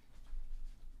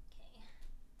okay.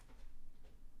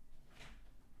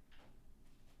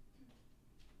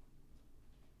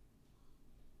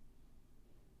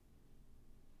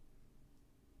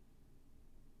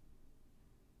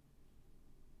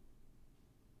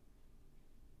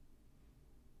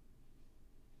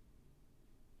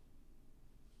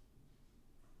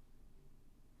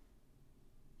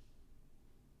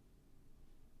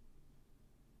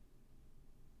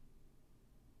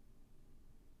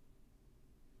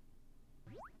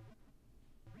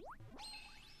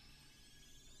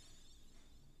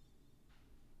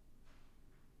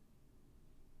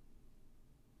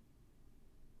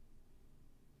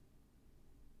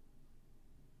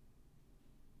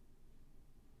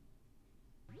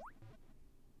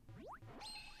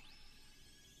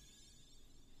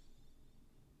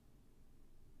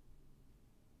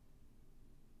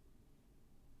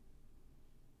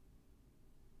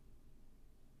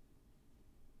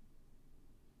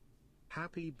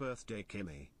 Happy birthday,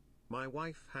 Kimmy. My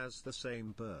wife has the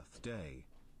same birthday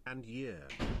and year.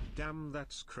 Damn,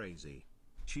 that's crazy.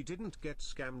 She didn't get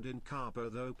scammed in Cabo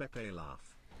though, Pepe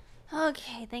laugh.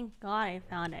 Okay, thank God I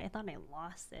found it. I thought I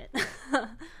lost it.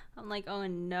 I'm like, oh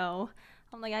no.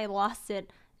 I'm like, I lost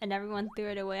it and everyone threw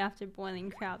it away after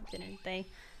boiling crab, didn't they?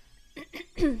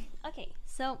 Okay,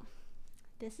 so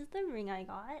this is the ring I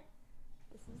got.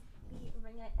 This is the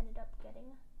ring I ended up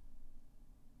getting.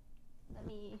 Let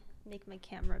me make my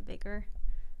camera bigger.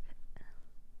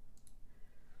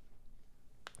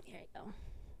 Here I go.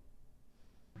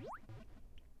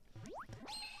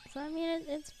 So I mean,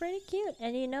 it's pretty cute,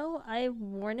 and you know, I've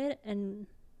worn it in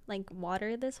like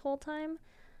water this whole time,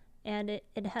 and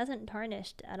it hasn't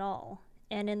tarnished at all.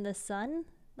 And in the sun,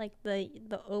 like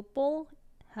the opal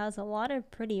has a lot of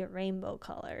pretty rainbow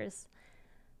colors,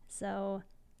 so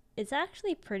it's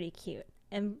actually pretty cute.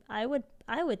 And I would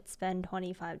spend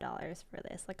 $25 for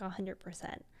this, like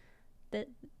 100%.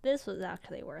 This was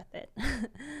actually worth it.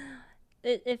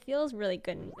 It feels really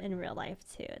good in real life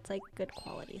too. It's like good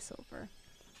quality silver.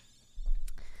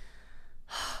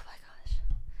 Oh my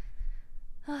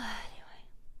gosh. Anyway,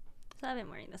 so I've been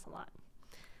wearing this a lot.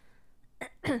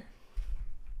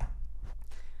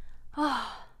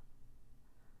 Oh,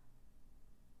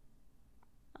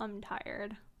 I'm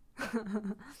tired.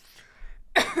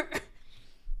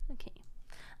 Okay,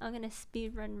 I'm gonna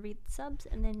speedrun read subs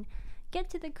and then get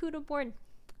to the Kudoboard.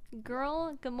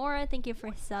 Girl Gamora, thank you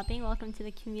for subbing. Welcome to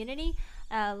the community.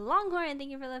 Longhorn,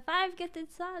 thank you for the 5 gifted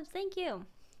subs. Thank you.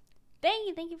 Thank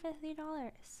you for the $3.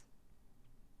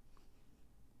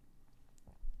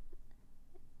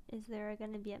 Is there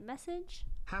going to be a message?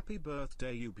 Happy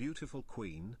birthday, you beautiful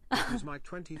queen. It was my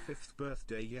 25th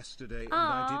birthday yesterday and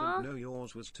I didn't know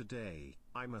yours was today.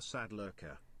 I'm a sad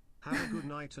lurker. Have a good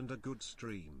night and a good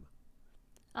stream.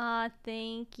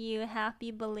 Thank you. Happy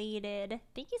belated.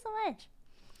 Thank you so much.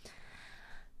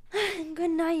 Good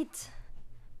night.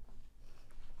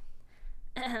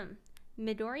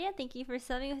 Midoriya, thank you for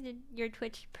subbing with your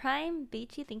Twitch Prime.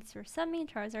 Beichi, thanks for subbing.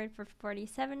 Charizard for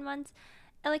 47 months.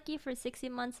 Eliki for 60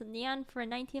 months. Neon for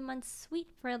 19 months. Sweet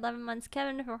for 11 months.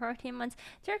 Kevin for 14 months.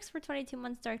 Turks for 22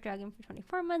 months. Dark Dragon for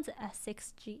 24 months.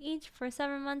 S6GH for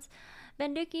 7 months.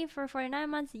 Benduki for 49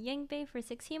 months. Yangbei for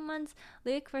 16 months.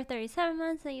 Luke for 37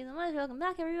 months. Thank you so much. Welcome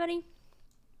back, everybody.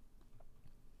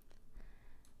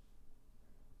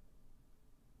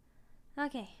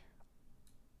 Okay.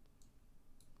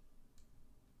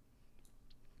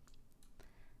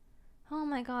 Oh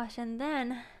my gosh, and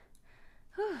then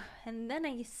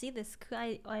I see this,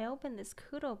 I opened this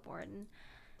Kudoboard and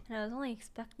I was only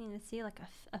expecting to see like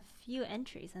a few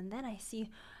entries, and then I see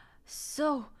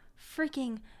so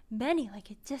freaking many,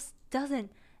 like it just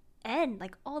doesn't end,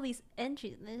 like all these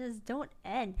entries, they just don't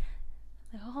end.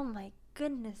 Like, oh my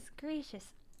goodness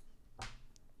gracious.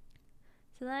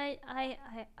 So then I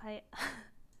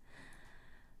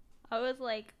was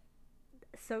like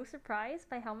so surprised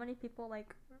by how many people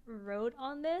like wrote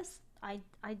on this. I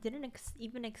didn't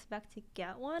even expect to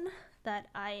get one that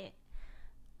I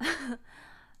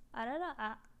don't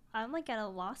know. I'm like at a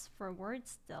loss for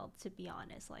words still, to be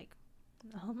honest. Like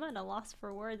I'm at a loss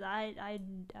for words. I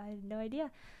had no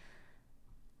idea.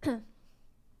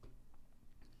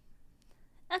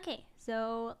 Okay,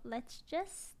 so let's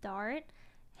just start.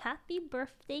 Happy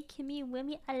birthday, Kimmy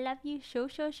Wimmy. I love you so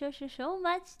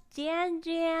much. Jan.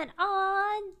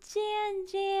 Aw,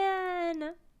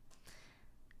 Jan.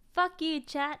 Fuck you,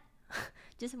 chat.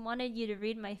 Just wanted you to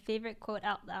read my favorite quote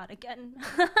out loud again.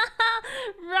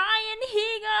 Ryan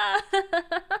Higa.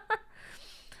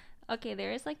 Okay,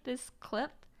 there is like this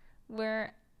clip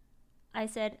where I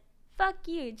said, fuck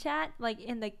you, chat, like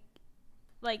in the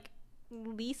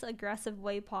least aggressive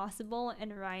way possible,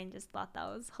 and Ryan just thought that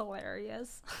was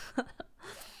hilarious.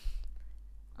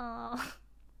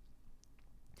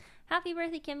 Happy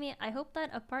birthday, Kimmy. I hope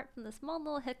that apart from the small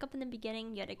little hiccup in the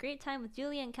beginning, you had a great time with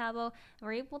Julia and Cabo and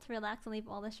were able to relax and leave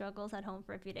all the struggles at home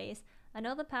for a few days. I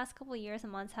know the past couple years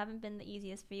and months haven't been the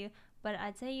easiest for you, but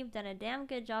I'd say you've done a damn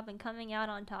good job in coming out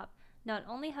on top. Not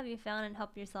only have you found and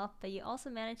helped yourself, but you also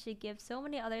managed to give so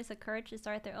many others the courage to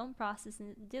start their own process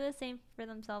and do the same for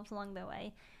themselves along the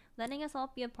way. Letting us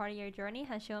all be a part of your journey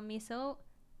has shown me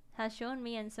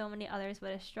and so many others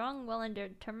what a strong will and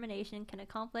determination can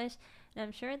accomplish, and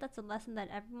I'm sure that's a lesson that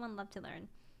everyone loved to learn.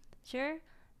 Sure,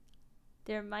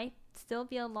 there might still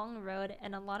be a long road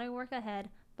and a lot of work ahead,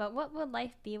 but what would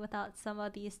life be without some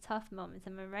of these tough moments,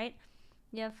 am I right?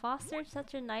 You have fostered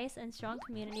such a nice and strong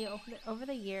community over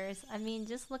the years. I mean,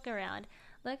 just look around.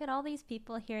 Look at all these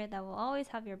people here that will always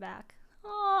have your back.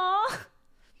 Aww.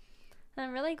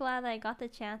 I'm really glad that I got the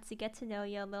chance to get to know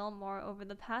you a little more over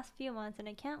the past few months, and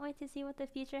I can't wait to see what the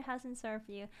future has in store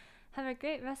for you. Have a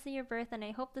great rest of your birth, and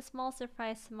I hope the small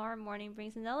surprise tomorrow morning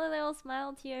brings another little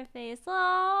smile to your face.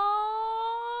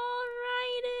 Oh,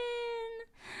 Raiden!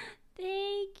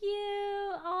 Thank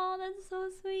you! Oh, that's so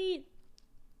sweet.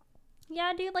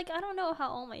 Yeah, dude, like, I don't know how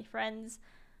all my friends,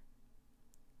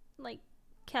 like,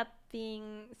 kept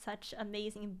being such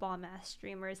amazing bomb-ass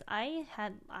streamers. I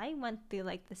went through,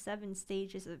 like, the 7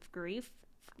 stages of grief,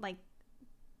 like,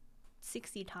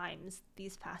 60 times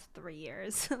these past 3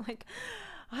 years. Like,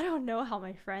 I don't know how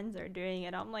my friends are doing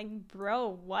it. I'm like, bro,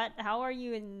 what? How are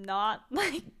you not,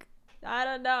 like, I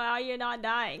don't know how you're not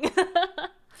dying.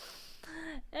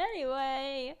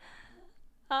 Anyway,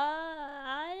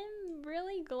 I'm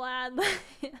really glad that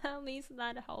at least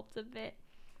that helped a bit.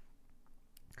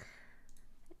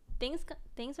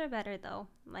 Things are better though.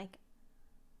 Like,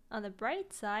 on the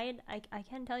bright side, I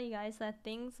can tell you guys that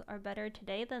things are better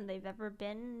today than they've ever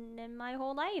been in my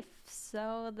whole life.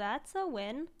 So that's a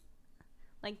win.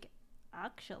 Like,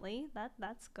 actually,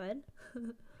 that's good.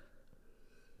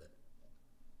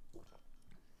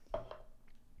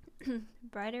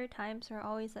 Brighter times are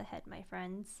always ahead, my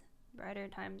friends. Brighter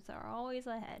times are always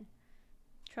ahead.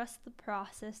 Trust the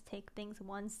process, take things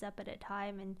one step at a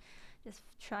time, and just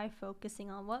try focusing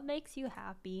on what makes you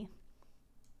happy.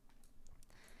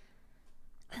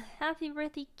 Happy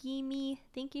birthday, Kimi.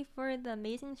 Thank you for the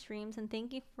amazing streams, and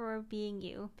thank you for being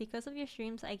you. Because of your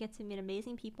streams, I get to meet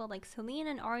amazing people like Celine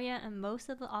and Arya and most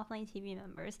of the offline TV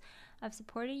members. I've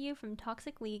supported you from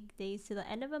Toxic League days to the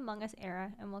end of Among Us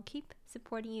era, and will keep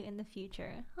supporting you in the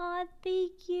future. Aw,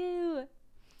 thank you!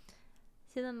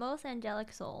 To the most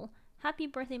angelic soul. Happy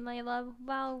birthday, my love.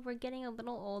 Wow, we're getting a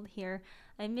little old here.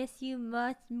 I miss you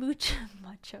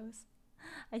muchos.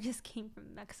 I just came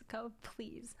from Mexico,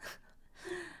 please.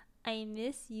 I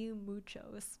miss you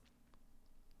muchos.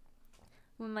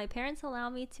 When my parents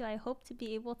allow me to, I hope to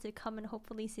be able to come and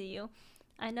hopefully see you.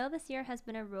 I know this year has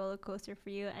been a roller coaster for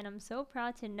you, and I'm so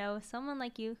proud to know someone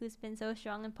like you who's been so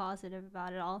strong and positive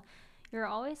about it all. You're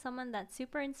always someone that's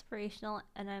super inspirational,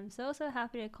 and I'm so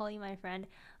happy to call you my friend.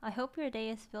 I hope your day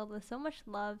is filled with so much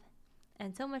love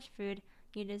and so much food.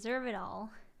 You deserve it all.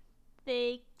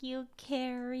 Thank you,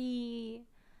 Carrie.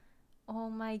 Oh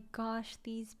my gosh,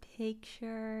 these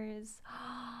pictures.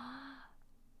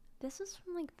 This was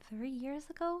from like 3 years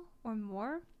ago or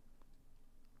more.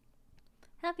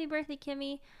 Happy birthday,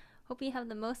 Kimmy. Hope you have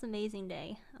the most amazing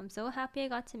day. I'm so happy I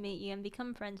got to meet you and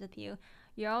become friends with you.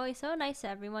 You're always so nice to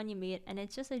everyone you meet, and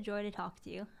it's just a joy to talk to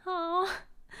you. Aww.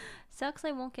 Sucks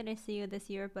I won't get to see you this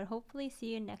year, but hopefully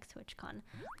see you next TwitchCon.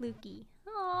 Lukey.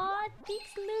 Aww,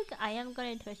 thanks, Luke. I am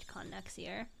going to TwitchCon next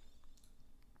year.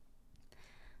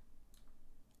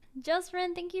 Just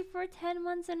Ren, thank you for 10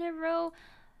 months in a row.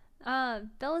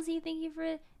 Belzy, thank you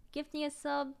for gifting a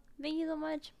sub. Thank you so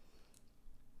much.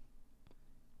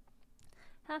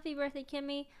 Happy birthday,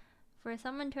 Kimmy. For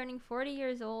someone turning 40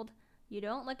 years old, you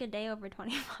don't look a day over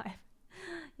 25.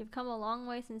 You've come a long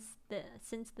way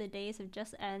since the days of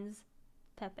Just Ends,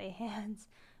 Pepe Hands.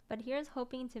 But here's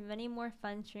hoping to many more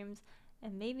fun streams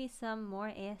and maybe some more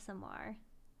ASMR.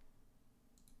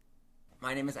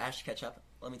 My name is Ash Ketchup.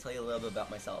 Let me tell you a little bit about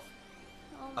myself.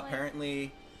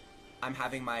 Apparently, I'm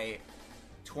having my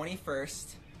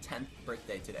 21st 10th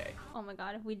birthday today. Oh my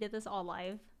god, we did this all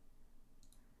live.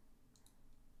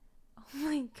 Oh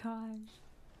my gosh.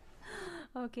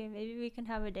 Okay, maybe we can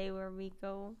have a day where we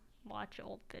go watch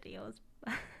old videos.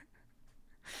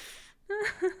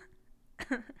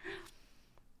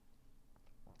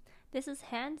 This is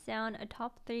hands down a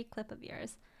top 3 clip of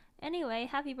yours. Anyway,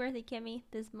 happy birthday, Kimmy.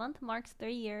 This month marks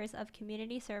 3 years of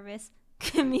community service.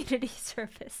 Community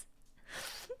service.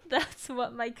 That's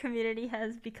what my community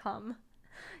has become.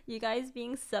 You guys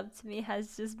being subbed to me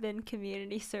has just been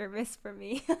community service for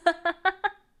me.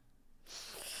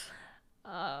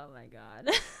 Oh my god.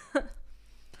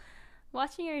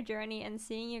 Watching your journey and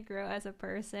seeing you grow as a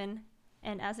person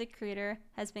and as a creator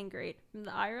has been great. From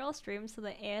the IRL streams to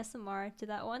the ASMR to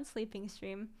that one sleeping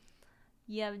stream.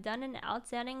 You have done an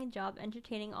outstanding job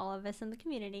entertaining all of us in the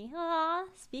community. Aww,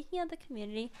 speaking of the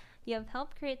community, you have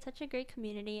helped create such a great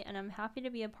community, and I'm happy to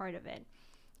be a part of it.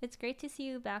 It's great to see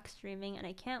you back streaming, and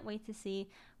I can't wait to see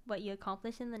what you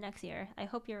accomplish in the next year. I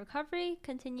hope your recovery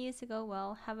continues to go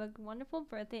well. Have a wonderful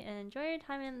birthday and enjoy your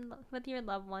time with your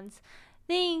loved ones.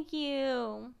 Thank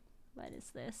you. What is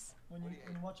this? When you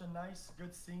watch a nice,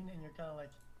 good scene and you're kind of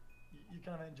like, you're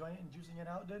kind of enjoying it and juicing it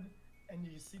out, dude, and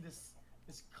you see this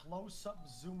close-up,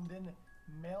 zoomed-in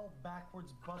male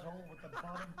backwards butthole with the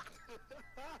bottom.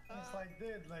 And it's like,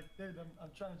 dude,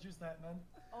 I'm trying to juice that, man.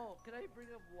 Oh, can I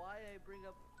bring up why I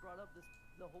brought up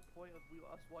the whole point of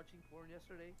us watching porn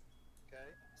yesterday? Okay.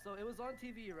 So it was on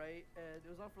TV, right? And it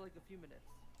was on for like a few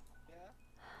minutes. Yeah.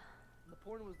 And the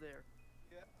porn was there.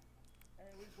 Yeah.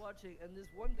 And we was watching, and this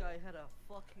one guy had a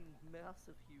fucking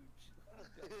massive huge.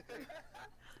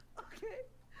 Okay.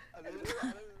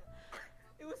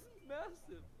 It was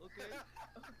massive. Okay.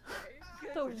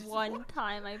 Okay. The one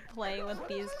time I play with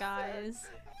these guys.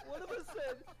 One of us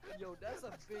said, "Yo, that's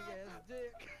a big ass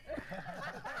dick." I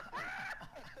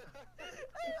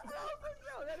was like,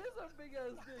 "Yo, that is a big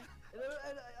ass dick."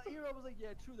 And I was like,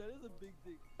 "Yeah, true, that is a big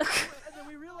dick." And then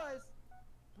we realized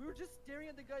we were just staring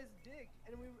at the guy's dick,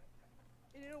 and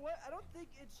and you know what? I don't think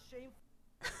it's shameful.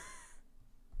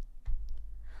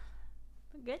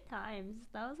 Good times.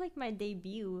 That was like my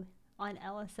debut on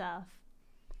LSF.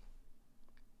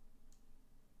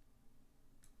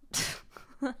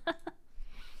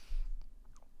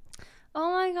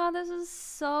 Oh my god, this is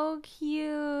so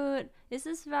cute. Is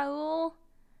this Raul?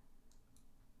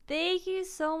 Thank you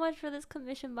so much for this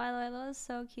commission, by the way. That was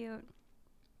so cute.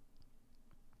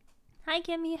 Hi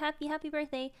Kimmy, happy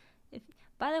birthday.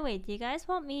 By the way, do you guys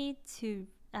want me to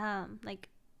like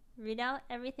read out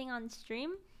everything on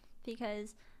stream?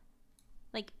 Because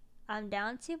like I'm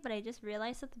down to, but I just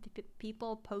realized that the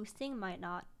people posting might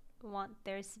not want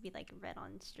theirs to be like read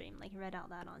on stream, like read out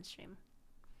loud on stream.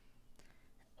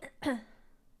 You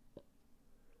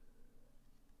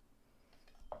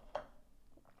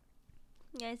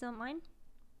guys don't mind?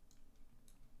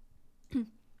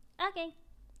 Okay.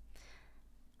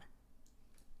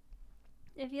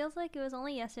 It feels like it was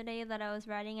only yesterday that I was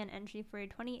writing an entry for your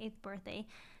 28th birthday.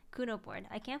 Kudoboard.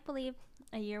 I can't believe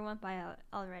a year went by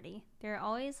already. There are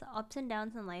always ups and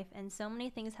downs in life, and so many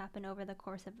things happen over the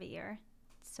course of a year.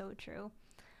 So true.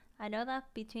 I know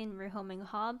that between rehoming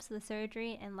Hobbs, the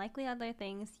surgery, and likely other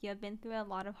things, you have been through a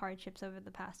lot of hardships over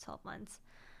the past 12 months.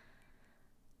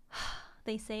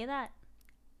 They say that...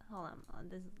 Hold on,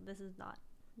 this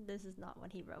is not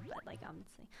what he wrote, but like I'm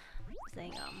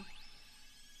saying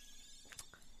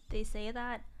they say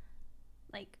that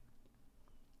like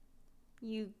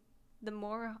the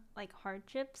more like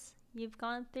hardships you've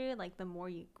gone through, like the more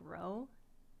you grow.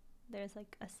 There's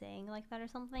like a saying like that or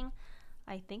something.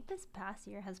 I think this past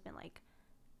year has been like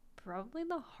probably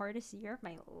the hardest year of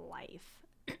my life.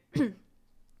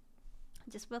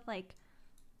 Just with like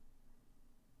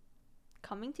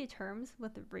coming to terms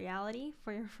with the reality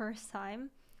for your first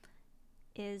time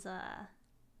is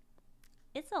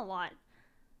it's a lot.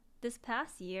 This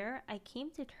past year I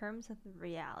came to terms with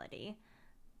reality.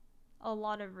 A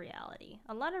lot of reality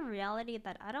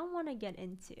that I don't want to get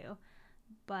into,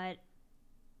 but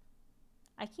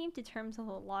I came to terms with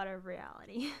a lot of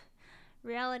reality.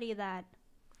 Reality that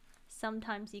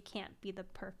sometimes you can't be the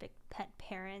perfect pet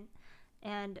parent,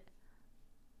 and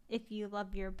if you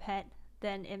love your pet,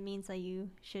 then it means that you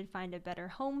should find a better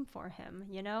home for him,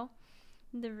 you know?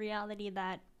 The reality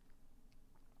that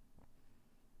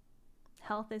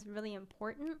health is really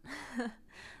important.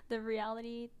 The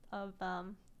reality of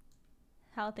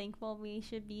how thankful we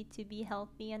should be to be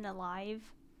healthy and alive.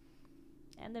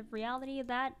 And the reality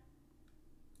that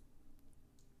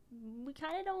we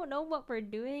kind of don't know what we're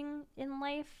doing in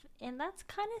life, and that's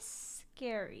kind of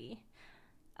scary.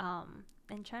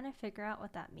 And trying to figure out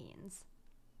what that means.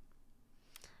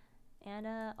 And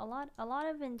a lot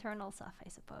of internal stuff, I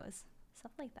suppose.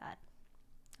 Stuff like that.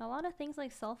 A lot of things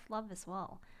like self-love as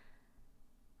well.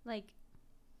 Like,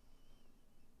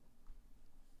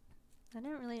 I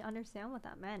didn't really understand what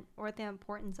that meant, or the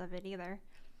importance of it either.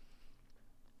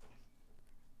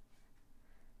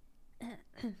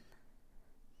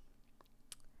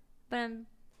 But I'm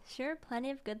sure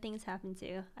plenty of good things happen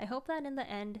too. I hope that in the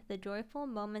end, the joyful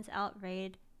moments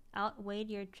outweighed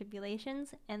your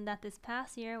tribulations, and that this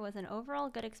past year was an overall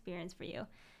good experience for you.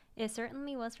 It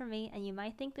certainly was for me, and you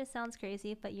might think this sounds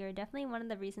crazy, but you're definitely one of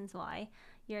the reasons why.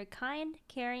 You're kind,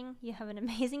 caring, you have an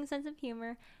amazing sense of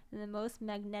humor, and the most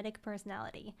magnetic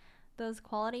personality. Those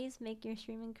qualities make your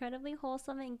stream incredibly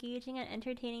wholesome, engaging, and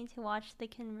entertaining to watch. They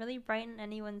can really brighten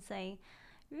anyone's day.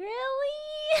 Really?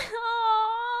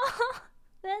 Aww,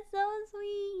 that's so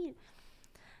sweet.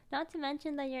 Not to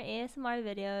mention that your ASMR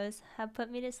videos have put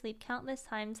me to sleep countless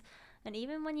times, and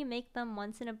even when you make them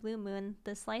once in a blue moon,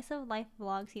 the slice of life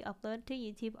vlogs you upload to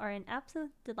YouTube are an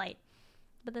absolute delight.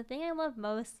 But the thing I love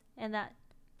most, and that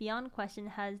beyond question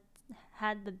has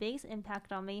had the biggest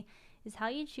impact on me, is how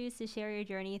you choose to share your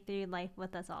journey through life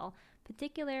with us all,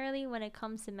 particularly when it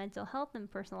comes to mental health and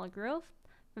personal growth.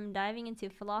 From diving into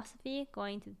philosophy,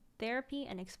 going to therapy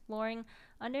and exploring,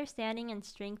 understanding and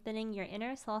strengthening your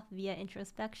inner self via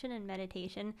introspection and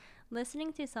meditation.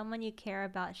 Listening to someone you care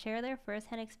about share their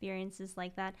first-hand experiences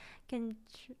like that can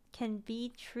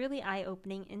be truly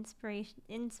eye-opening,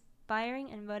 inspiring,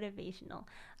 and motivational.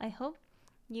 I hope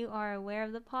you are aware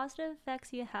of the positive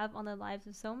effects you have on the lives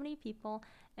of so many people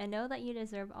and know that you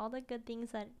deserve all the good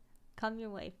things that come your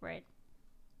way for it.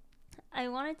 I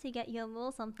wanted to get you a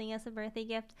little something as a birthday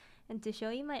gift and to show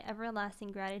you my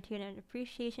everlasting gratitude and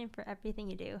appreciation for everything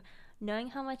you do. Knowing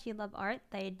how much you love art,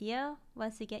 the idea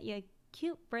was to get you a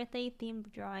cute birthday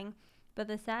themed drawing, but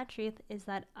the sad truth is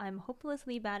that I'm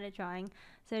hopelessly bad at drawing,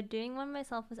 so doing one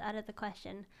myself was out of the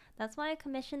question. That's why I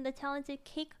commissioned the talented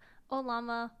Cake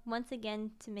Olama once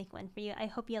again to make one for you. I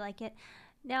hope you like it.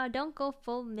 Now, don't go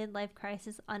full midlife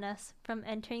crisis on us from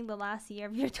entering the last year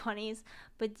of your 20s,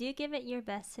 but do give it your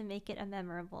best to make it a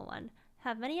memorable one.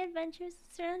 Have many adventures,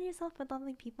 surround yourself with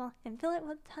lovely people, and fill it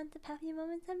with tons of happy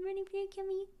moments. I'm rooting for you,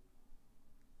 Kimmy.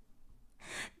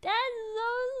 That's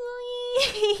so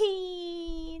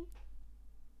sweet.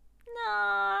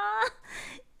 Aww.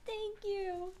 Thank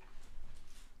you.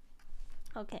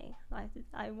 Okay, I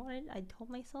told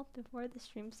myself before the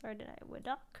stream started I would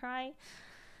not cry.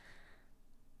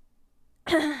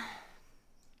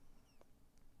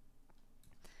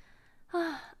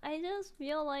 I just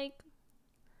feel like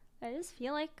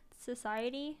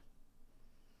society,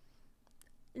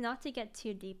 not to get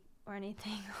too deep or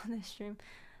anything on this stream,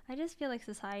 I just feel like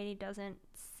society doesn't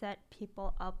set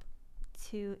people up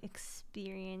to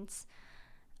experience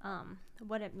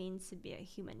what it means to be a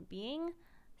human being.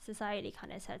 Society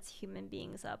kind of sets human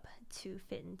beings up to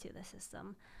fit into the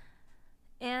system.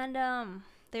 And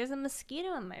there's a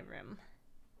mosquito in my room.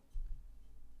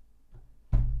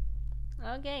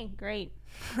 Okay, great.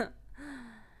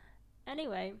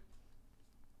 Anyway,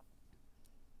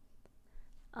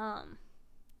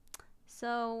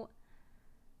 so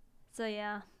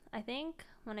yeah, I think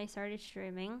when I started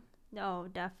streaming,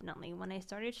 when I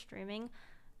started streaming,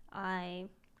 I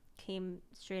came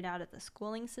straight out of the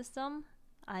schooling system.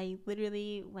 I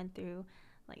literally went through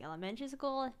like elementary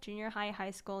school, junior high,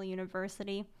 high school,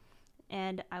 university,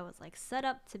 and I was like set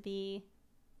up to be,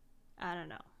 I don't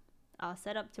know, I was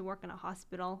set up to work in a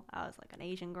hospital. I was like an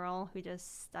Asian girl who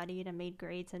just studied and made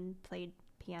grades and played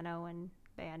piano and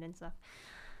band and stuff.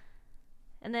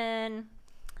 And then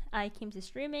I came to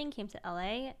streaming, came to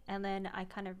LA, and then I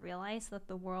kind of realized that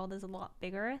the world is a lot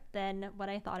bigger than what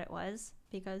I thought it was,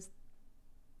 because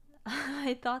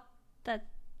I thought that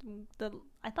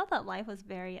life was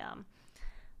very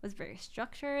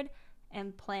structured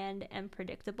and planned and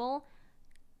predictable,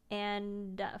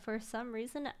 and for some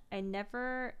reason I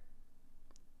never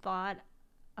thought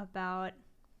about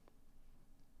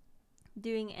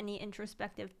doing any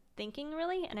introspective thinking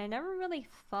really, and I never really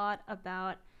thought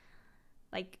about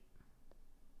like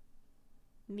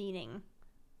meaning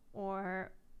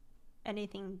or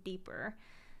anything deeper.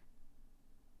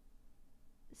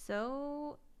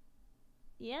 So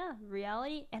yeah,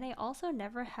 reality. And I also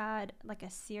never had like a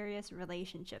serious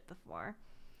relationship before,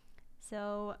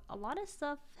 so a lot of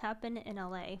stuff happened in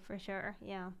LA for sure.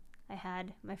 Yeah, I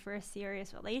had my first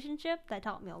serious relationship that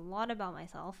taught me a lot about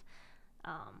myself.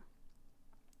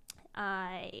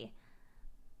 I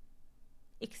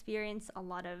experienced a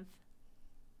lot of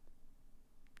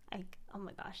oh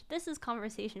my gosh, this is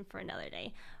conversation for another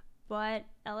day, but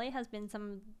LA has been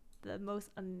some of the most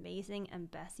amazing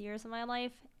and best years of my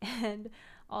life, and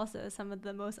also some of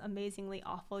the most amazingly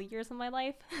awful years of my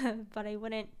life. But I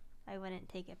wouldn't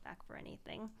take it back for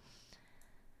anything.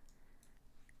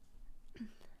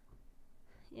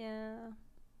 Yeah,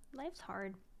 life's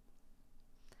hard,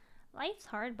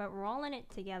 but we're all in it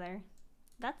together.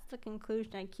 That's the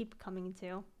conclusion I keep coming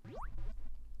to.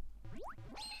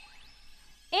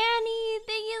 Annie,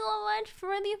 thank you so much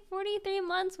for the 43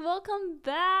 months. Welcome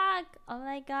back. Oh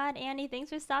my god, Annie, thanks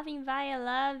for stopping by. I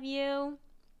love you.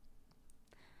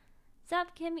 What's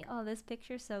up, Kimmy? Oh, this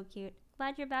picture's so cute.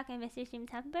 Glad you're back. I missed your streams.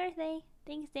 Happy birthday.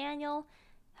 Thanks, Daniel.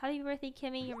 Happy birthday,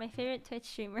 Kimmy. You're my favorite Twitch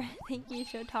streamer. Thank you,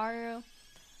 Shotaro.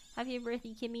 Happy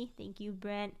birthday, Kimmy. Thank you,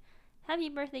 Brent. Happy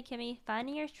birthday, Kimmy.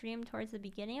 Finding your stream towards the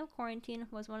beginning of quarantine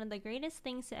was one of the greatest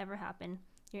things to ever happen.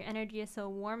 Your energy is so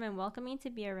warm and welcoming to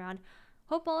be around.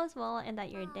 Hope all is well and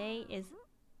that your day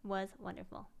was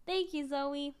wonderful. Thank you,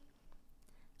 Zoe.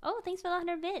 Oh, thanks for the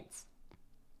 100 bits.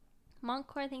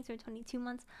 Montcore, thanks for 22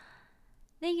 months.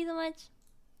 Thank you so much.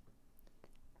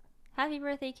 Happy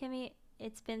birthday, Kimmy.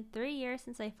 It's been 3 years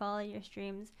since I followed your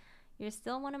streams. You're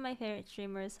still one of my favorite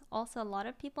streamers. Also, a lot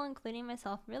of people, including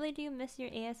myself, really do miss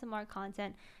your ASMR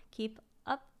content. Keep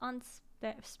up on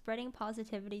spreading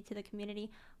positivity to the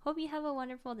community. Hope you have a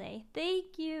wonderful day.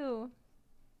 Thank you.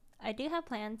 I do have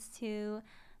plans to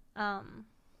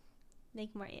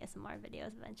make more ASMR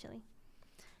videos eventually.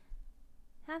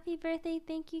 Happy birthday.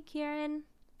 Thank you, Kieran.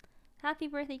 Happy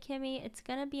birthday, Kimmy. It's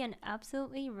gonna be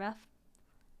absolutely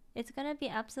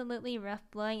rough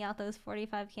blowing out those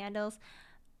 45 candles.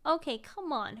 Okay,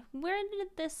 come on. Where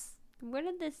did this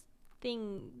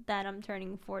thing that I'm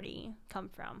turning 40 come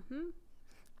from?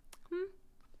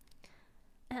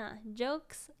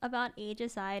 Jokes about age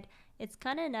aside, it's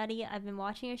kinda nutty. I've been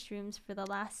watching your streams for the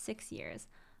last 6 years.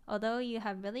 Although you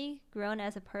have really grown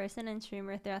as a person and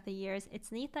streamer throughout the years,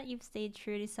 it's neat that you've stayed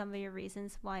true to some of your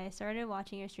reasons why I started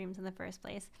watching your streams in the first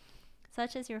place,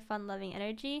 such as your fun-loving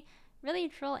energy, really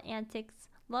troll antics,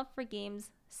 love for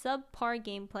games, subpar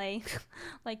gameplay,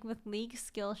 like with League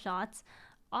skill shots,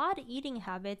 odd eating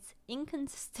habits,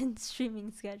 inconsistent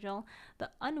streaming schedule,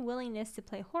 the unwillingness to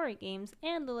play horror games,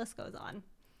 and the list goes on.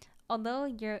 Although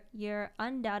you're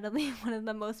undoubtedly one of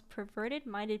the most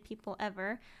perverted-minded people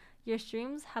ever, your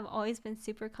streams have always been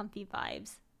super comfy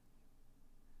vibes.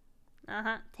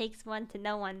 Takes one to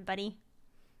know one, buddy.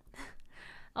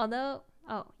 Although,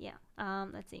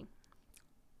 let's see.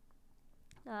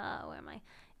 Where am I?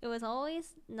 It was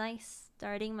always nice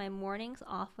starting my mornings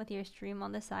off with your stream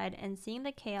on the side and seeing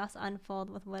the chaos unfold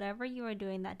with whatever you were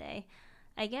doing that day.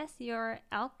 I guess your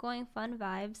outgoing fun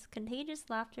vibes,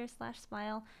 contagious laughter /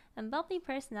 smile, and bubbly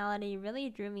personality really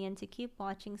drew me in to keep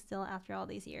watching still after all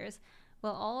these years.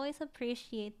 Will always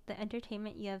appreciate the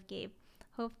entertainment you have gave.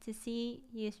 Hope to see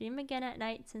you stream again at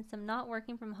night since I'm not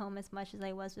working from home as much as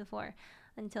I was before.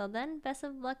 Until then, best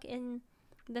of luck in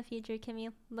the future,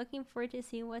 Kimmy. Looking forward to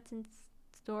see what's in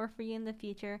store for you in the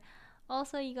future.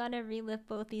 Also, you gotta relive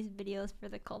both these videos for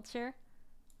the culture.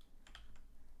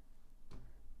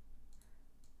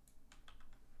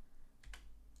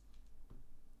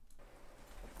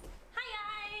 Hi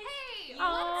guys! Hey!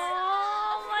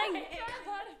 Oh my god!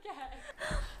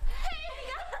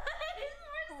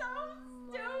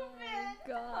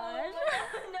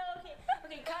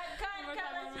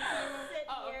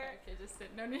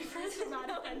 No need for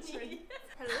dramatic attention.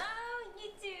 Hello,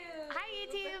 YouTube! Hi,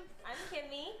 YouTube! I'm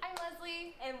Kimmy. I'm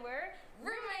Leslie. And we're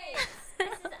roommates!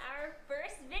 This is our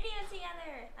first video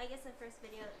together. I guess the first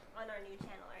video on our new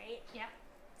channel, right? Yeah.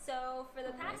 So, for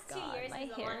the past 2 years, as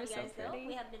a lot of you guys know,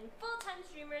 we have been full-time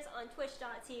streamers on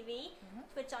twitch.tv,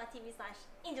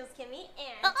 twitch.tv/AngelsKimi,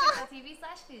 and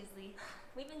twitch.tv/Foozly.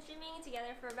 We've been streaming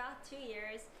together for about 2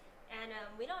 years, and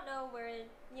we don't know where,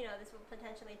 this will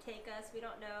potentially take us. We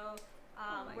don't know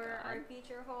where our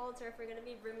future holds, or if we're going to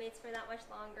be roommates for that much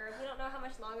longer. We don't know how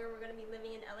much longer we're going to be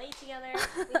living in LA together.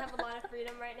 We have a lot of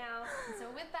freedom right now. And so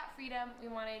with that freedom,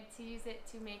 we wanted to use it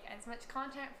to make as much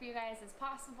content for you guys as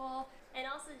possible. And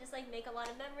also just make a lot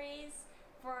of memories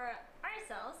for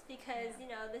ourselves, because,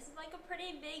 this is a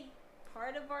pretty big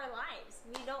part of our lives.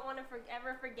 We don't want to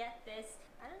ever forget this.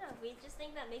 I don't know, we just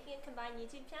think that making a combined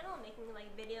YouTube channel, making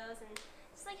videos and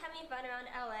just having fun around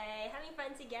LA, having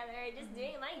fun together, just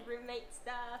doing roommate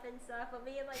stuff and stuff will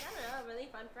be I don't know,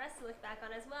 really fun for us to look back on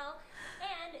as well.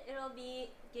 And it'll be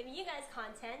giving you guys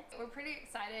content. We're pretty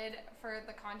excited for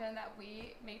the content that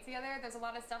we make together. There's a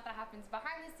lot of stuff that happens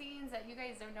behind the scenes that you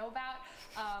guys don't know about.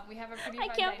 We have a pretty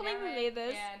fun I can't believe we made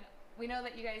this. And we know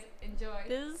that you guys enjoy.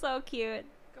 This is so cute.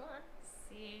 Go on.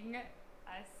 Seeing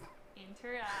us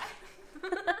interact.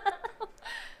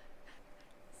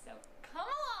 So come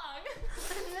along.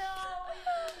 No, we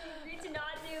agreed to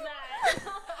not do that.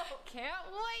 Can't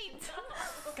wait.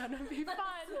 It's gonna be fun.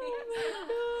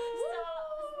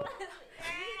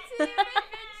 YouTube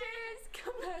adventures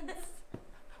commence.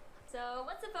 So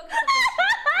what's the focus of this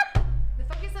channel? The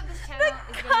focus of this channel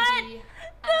is going to be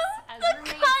us as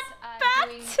roommates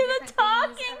doing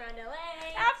different things around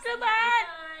LA. After that,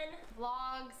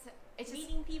 vlogs. It's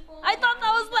meeting people. I thought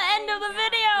that was the end of the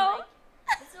video.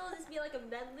 This will just be a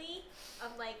medley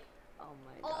of oh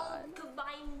my all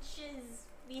combined shiz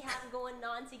we have going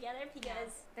on together,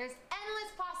 because there's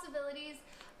endless possibilities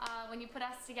when you put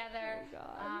us together.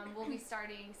 We'll be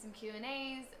starting some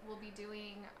Q&As. We'll be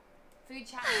doing food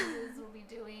challenges. We'll be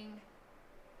doing.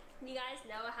 You guys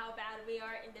know how bad we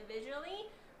are individually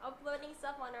uploading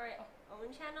stuff on our own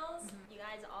channels. You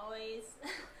guys always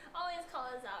call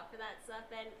us out for that stuff,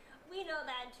 and we know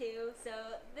that too.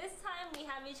 So this time we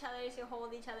have each other to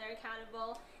hold each other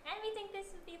accountable, and we think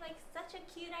this would be such a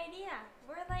cute idea.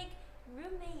 We're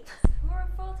roommates who are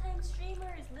full-time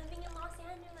streamers living in Los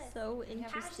Angeles. So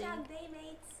interesting.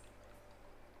 #Baymates.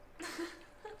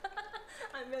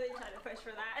 I'm really trying to push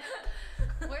for that.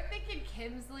 We're thinking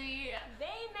Kimsley.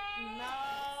 Baymates.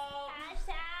 No.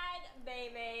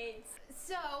 playmates.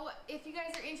 So, if you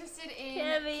guys are interested in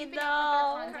Kimmy, keeping up with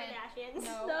our content, Kardashians.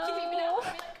 no, keeping up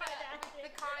with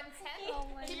the content, Oh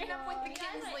my keeping up with the You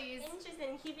guys are Kimsleys. interested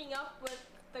in keeping up with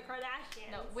the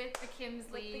Kardashians. No, with the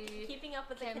Kimsley. Keeping up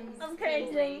with the Kims. Kims. I'm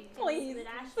crazy. Please.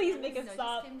 Please make No, it just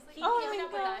stop. Kimsley. Oh keeping my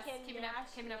up with God. us.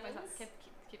 Keeping up with us.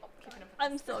 Keeping up with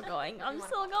I'm us. still going. I'm You wanna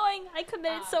still follow. going. I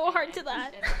committed so And- hard to and-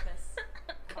 that. And help us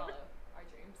follow our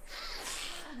dreams.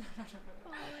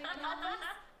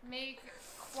 Make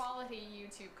quality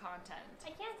YouTube content.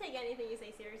 I can't take anything you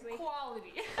say seriously.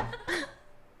 Quality. Why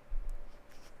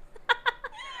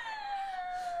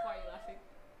are you laughing?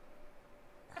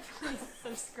 Please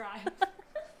subscribe.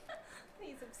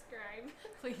 Please subscribe.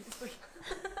 Please.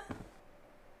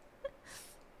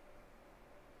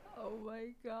 Oh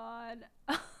my god.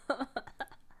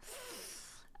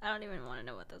 I don't even want to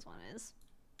know what this one is.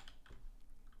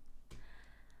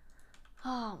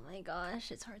 Oh my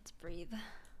gosh, it's hard to breathe.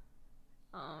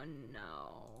 Oh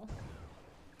no.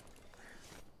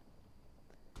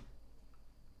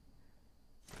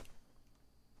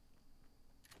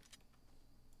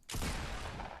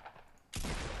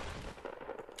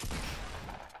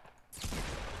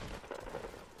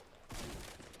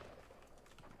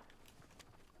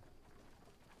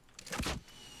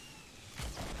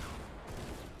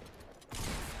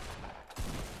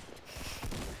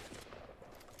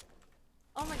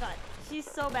 Oh my god, she's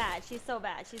so bad. She's so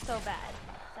bad. She's so bad.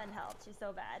 Send help. She's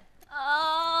so bad.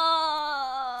 Oh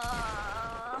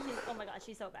my god,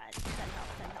 she's so bad. Send help.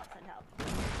 Send help. Send help.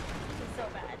 She's so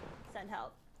bad. Send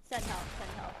help. Send help.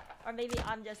 Send help. Or maybe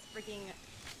I'm just freaking.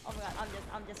 Oh my god,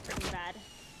 I'm just freaking bad.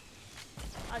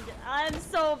 I'm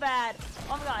so bad.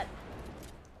 Oh my god.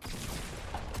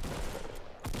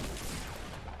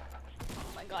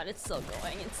 Oh my god, it's still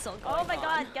going. It's still going. Oh my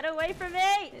god, get away from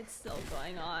me! It's still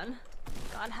going on.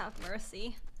 God have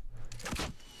mercy.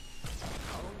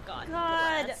 Oh God.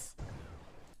 Bless.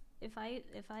 If I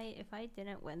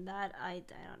didn't win that, I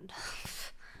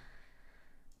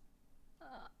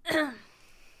don't.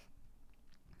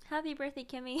 Happy birthday,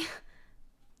 Kimmy.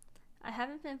 I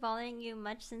haven't been following you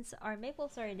much since our Maple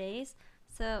Story days,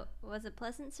 so it was a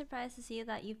pleasant surprise to see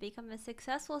that you've become a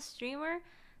successful streamer.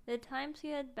 The times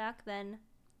we had back then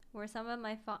were some of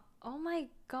my oh my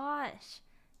gosh.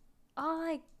 Oh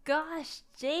my gosh,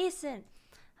 Jason!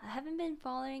 I haven't been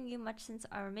following you much since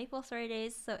our Maple Story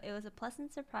days, so it was a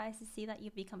pleasant surprise to see that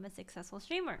you've become a successful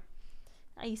streamer.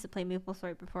 I used to play Maple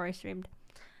Story before I streamed.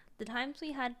 The times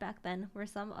we had back then were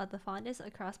some of the fondest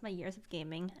across my years of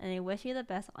gaming, and I wish you the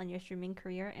best on your streaming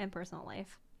career and personal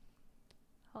life.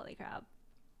 Holy crap.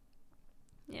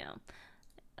 Yeah.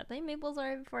 I played Maple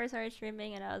Story before I started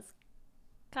streaming, and I was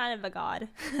kind of a god.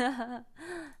 I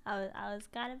was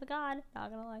kind of a god,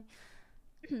 not gonna lie.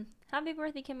 Happy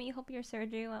birthday, Kimmy. Hope your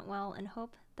surgery went well and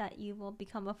hope that you will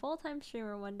become a full-time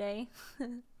streamer one day.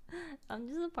 I'm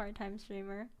just a part-time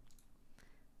streamer.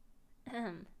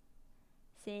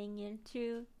 생일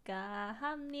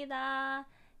축하합니다.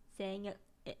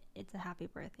 It's a happy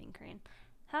birthday in Korean.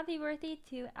 Happy birthday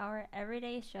to our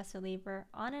everyday stress reliever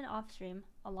on and off stream.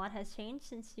 A lot has changed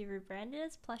since you rebranded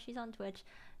as plushies on Twitch,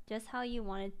 just how you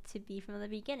wanted to be from the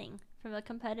beginning. From a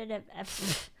competitive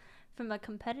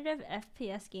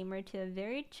FPS gamer to a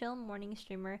very chill morning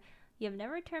streamer, you have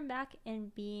never turned back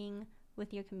in being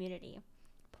with your community.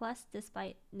 Plus,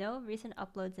 despite no recent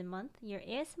uploads in month, your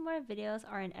ASMR videos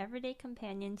are an everyday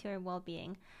companion to your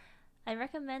well-being. I'd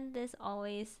recommend this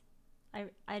always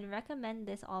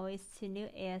to new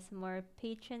ASMR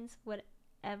patrons,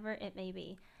 whatever it may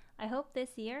be. I hope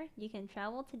this year you can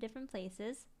travel to different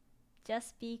places.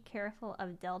 Just be careful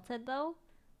of Delta though.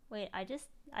 Wait, I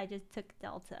just took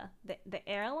Delta. The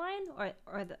airline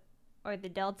or the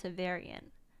Delta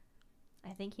variant?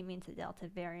 I think he means the Delta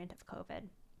variant of COVID.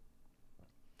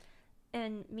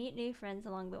 And meet new friends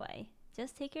along the way.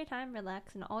 Just take your time,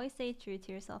 relax, and always stay true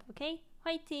to yourself, okay?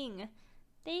 Fighting!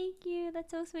 Thank you,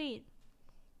 that's so sweet.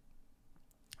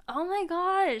 Oh my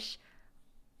gosh!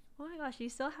 Oh my gosh, you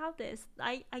still have this.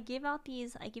 I gave out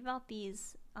these at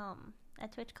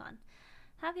TwitchCon.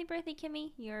 Happy birthday,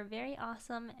 Kimmy. You're very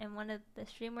awesome and one of the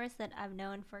streamers that I've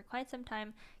known for quite some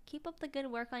time. Keep up the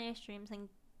good work on your streams and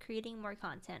creating more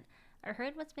content. I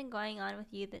heard what's been going on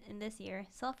with you in this year.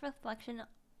 Self-reflection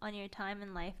on your time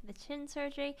in life, the chin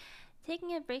surgery,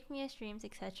 taking a break from your streams,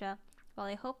 etc. Well,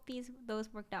 I hope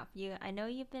those worked out for you. I know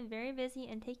you've been very busy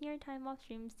and taking your time off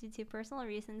streams due to personal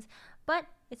reasons, but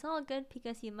it's all good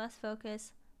because you must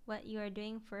focus what you are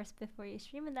doing first before you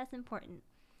stream, and that's important.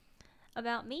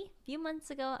 About me, a few months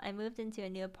ago, I moved into a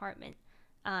new apartment,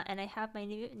 and I have my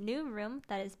new room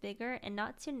that is bigger and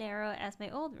not too narrow as my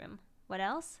old room. What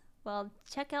else? Well,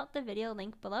 check out the video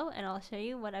link below and I'll show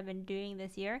you what I've been doing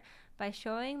this year by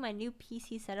showing my new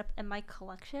PC setup and my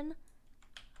collection.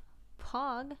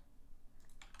 Pog.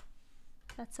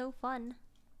 That's so fun.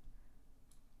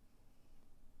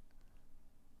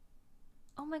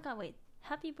 Oh my god, wait.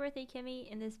 Happy birthday, Kimmy.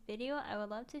 In this video, I would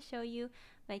love to show you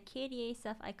my KDA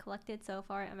stuff I collected so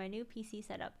far and my new PC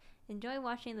setup. Enjoy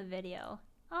watching the video.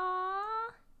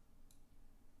 Aww.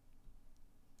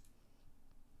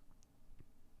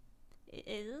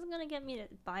 Is this gonna get me to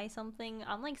buy something?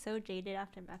 I'm like so jaded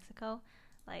after Mexico.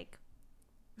 Like,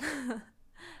 oh no, man.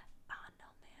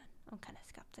 I'm kind of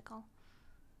skeptical.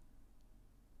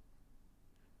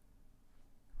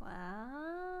 Wow.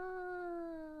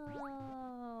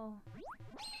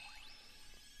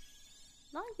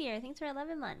 Longbeard, thanks for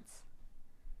 11 months.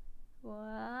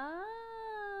 Wow.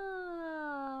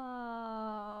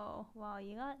 Wow,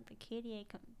 you got the KDA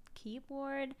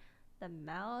keyboard, the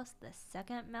mouse, the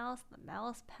second mouse, the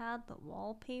mouse pad, the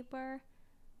wallpaper.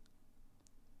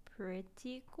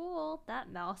 Pretty cool. That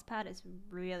mouse pad is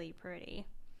really pretty.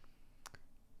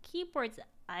 Keyboard's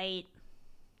I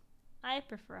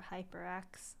prefer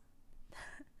HyperX.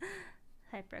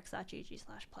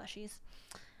 HyperX.gg/plushies.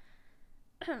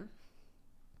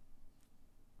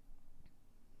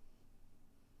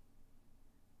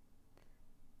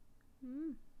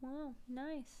 Wow,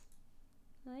 nice.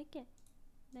 I like it.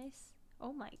 Nice.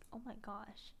 Oh my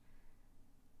gosh.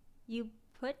 You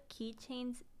put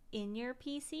keychains in your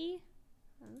PC?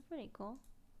 That's pretty cool.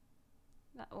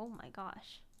 Oh my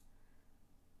gosh.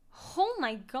 Oh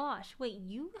my gosh. Wait,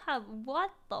 you have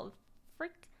what the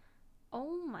frick?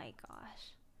 Oh my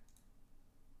gosh.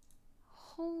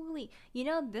 Holy. You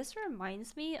know, this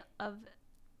reminds me of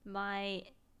my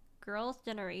girls'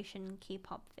 generation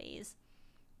K-pop phase.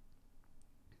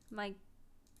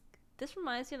 This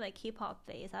reminds me of my K-pop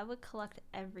phase. I would collect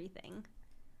everything.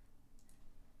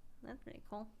 That's pretty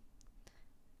cool.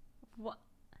 What?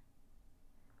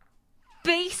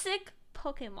 Basic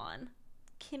Pokemon.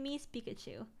 Kimmy's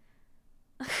Pikachu.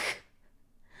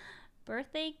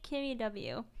 Birthday Kimmy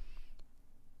W.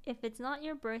 If it's not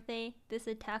your birthday, this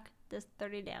attack does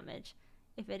 30 damage.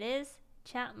 If it is,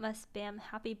 chat must spam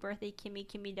happy birthday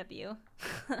Kimmy W.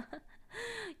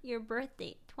 Your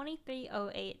birthday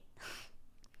 2308.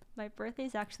 My birthday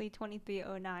is actually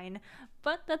 2309,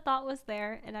 but the thought was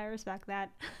there and I respect that.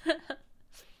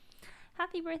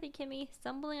 Happy birthday, Kimmy.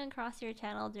 Stumbling across your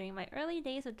channel during my early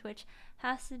days of Twitch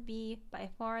has to be by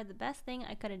far the best thing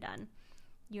I could have done.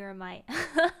 You're my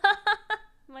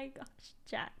my gosh,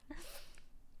 chat.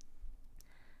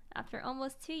 After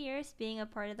almost 2 years being a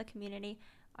part of the community,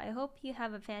 I hope you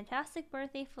have a fantastic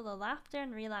birthday full of laughter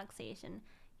and relaxation.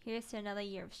 Here's to another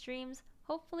year of streams,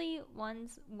 hopefully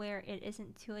ones where it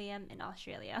isn't 2 a.m. in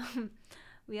Australia.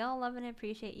 We all love and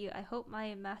appreciate you. I hope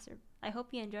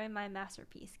you enjoy my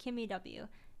masterpiece, Kimmy W.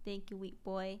 Thank you, wheat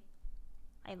boy.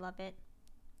 I love it.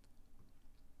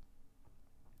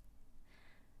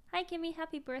 Hi Kimmy,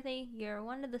 happy birthday. You're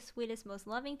one of the sweetest, most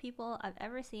loving people I've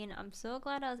ever seen. I'm so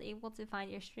glad I was able to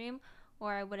find your stream,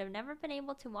 or I would have never been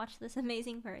able to watch this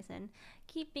amazing person.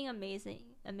 Keep being amazing,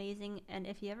 and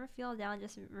if you ever feel down,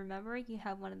 just remember you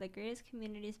have one of the greatest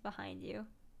communities behind you.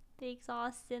 Thanks,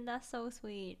 Austin. That's so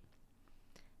sweet.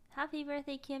 Happy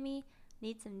birthday, Kimmy.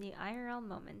 Need some new IRL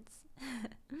moments.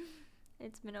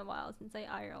 It's been a while since I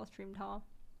IRL streamed, huh?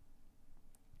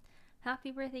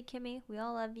 Happy birthday, Kimmy. We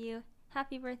all love you.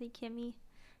 Happy birthday, Kimmy.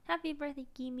 Happy birthday,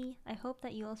 Kimi. I hope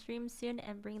that you will stream soon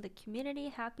and bring the community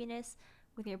happiness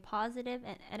with your positive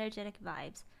and energetic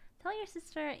vibes. Tell your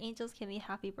sister AngelsKimi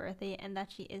happy birthday and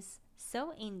that she is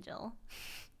so angel.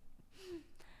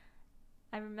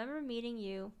 I remember meeting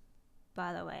you,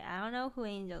 by the way. I don't know who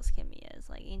AngelsKimi is.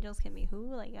 Like, AngelsKimi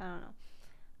who? Like, I don't know.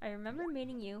 I remember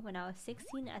meeting you when I was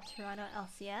 16 at Toronto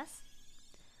LCS.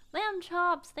 Lamb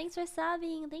Chops! Thanks for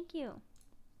subbing! Thank you!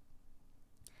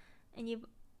 And you've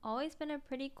always been a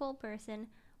pretty cool person.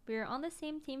 We were on the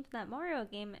same team for that Mario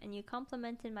game and you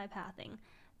complimented my pathing.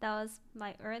 That was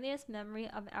my earliest memory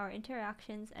of our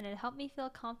interactions and it helped me feel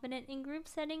confident in group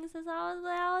settings as I was the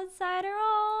outsider.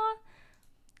 Aww.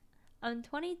 I'm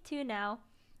 22 now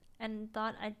and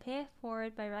thought I'd pay it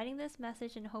forward by writing this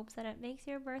message in hopes that it makes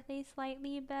your birthday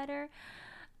slightly better.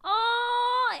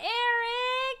 Oh,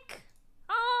 Eric!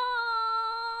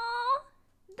 Oh,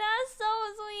 that's so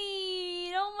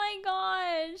sweet! Oh my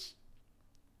gosh!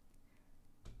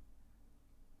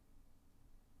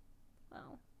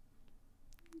 Wow.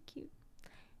 Cute.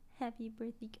 Happy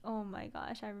birthday. Oh my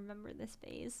gosh, I remember this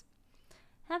phase.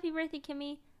 Happy birthday,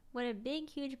 Kimmy. What a big,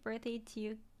 huge birthday to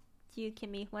you,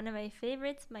 Kimmy. One of my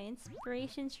favorites, my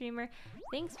inspiration streamer.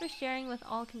 Thanks for sharing with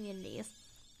all communities.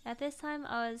 At this time,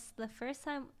 I was the first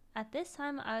time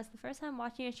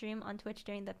watching your stream on Twitch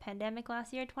during the pandemic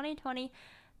last year, 2020.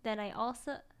 Then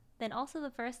also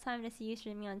the first time to see you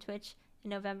streaming on Twitch in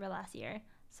November last year.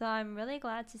 So I'm really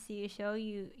glad to see you show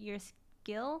your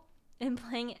skill in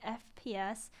playing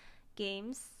FPS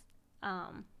games,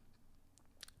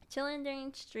 chilling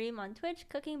during stream on Twitch,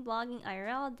 cooking, blogging,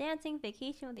 IRL, dancing,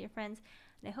 vacation with your friends,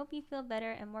 and I hope you feel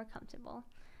better and more comfortable.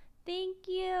 Thank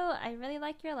you! I really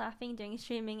like your laughing during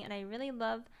streaming, and I really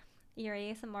love your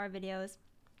ASMR videos,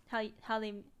 how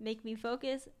they make me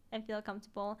focus and feel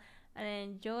comfortable,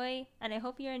 and I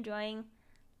hope you're enjoying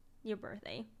your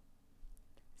birthday.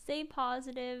 Stay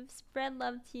positive, spread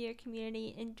love to your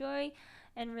community, enjoy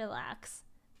and relax.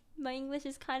 My English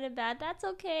is kind of bad. That's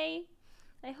okay.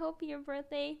 I hope you have a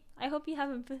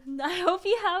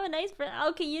nice birthday.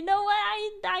 Okay, you know what?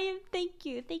 Thank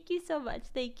you. Thank you so much.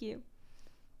 Thank you.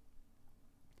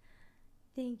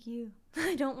 Thank you.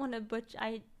 I don't want to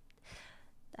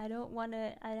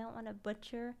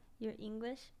butcher your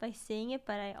English by saying it,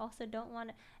 but I also don't want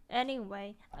to.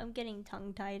 Anyway, I'm getting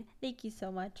tongue-tied. Thank you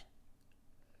so much.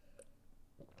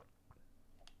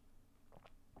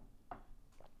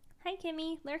 Hi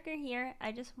Kimmy, Lurker here.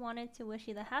 I just wanted to wish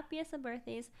you the happiest of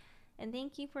birthdays and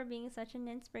thank you for being such an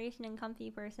inspiration and comfy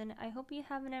person. I hope you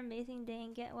have an amazing day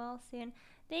and get well soon.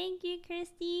 Thank you,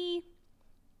 Christy.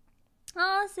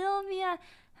 Oh, Sylvia.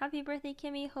 Happy birthday,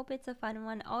 Kimmy. Hope it's a fun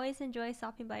one. Always enjoy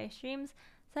stopping by your streams.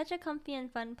 Such a comfy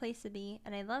and fun place to be,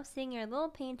 and I love seeing your little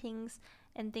paintings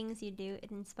and things you do. It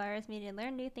inspires me to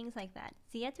learn new things like that.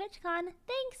 See you at TwitchCon.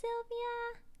 Thanks,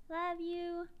 Sylvia. Love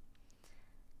you.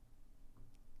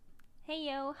 Hey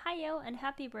yo, hi yo, and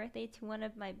happy birthday to one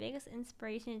of my biggest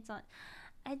inspirations on.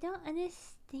 I don't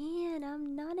understand.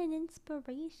 I'm not an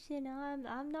inspiration.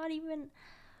 I'm not even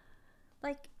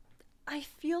like. I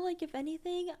feel like if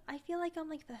anything, I feel like I'm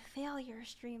like the failure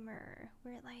streamer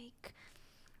where like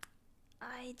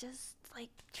I just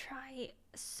like try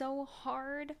so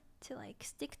hard to like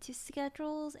stick to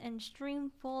schedules and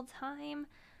stream full time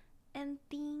and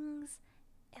things,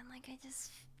 and like I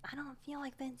don't feel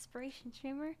like the inspiration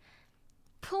streamer.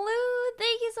 Plue,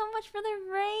 thank you so much for the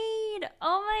raid.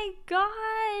 Oh my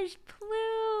gosh,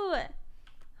 Plue.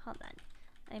 Hold on,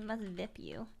 I must VIP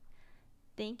you.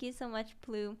 Thank you so much,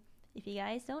 Plue. If you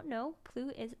guys don't know,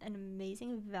 Plue is an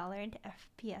amazing Valorant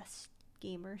FPS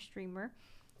gamer streamer.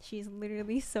 She's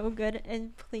literally so good,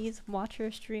 and please watch her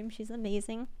stream. She's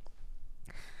amazing.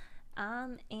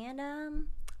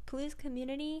 Plue's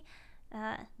community,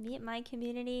 meet my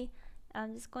community.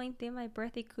 I'm just going through my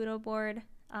birthday Kudoboard.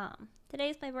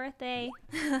 Today's my birthday.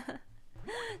 So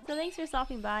thanks for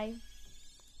stopping by.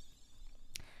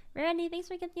 Randy, thanks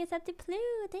for getting us up to Plue.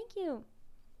 Thank you.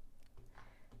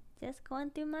 Just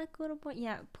going through my Kudoboard.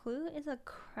 Yeah, Plue is a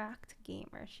cracked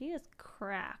gamer. She is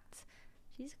cracked.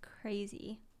 She's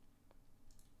crazy.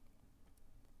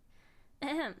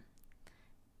 Ahem.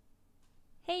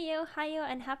 Hey yo, hi yo,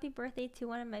 and happy birthday to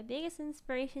one of my biggest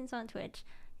inspirations on Twitch.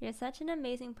 You're such an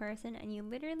amazing person, and you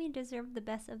literally deserve the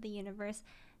best of the universe.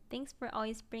 Thanks for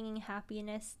always bringing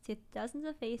happiness to dozens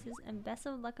of faces, and best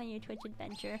of luck on your Twitch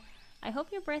adventure. I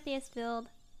hope your birthday is filled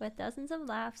with dozens of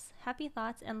laughs, happy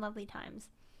thoughts, and lovely times.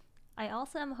 I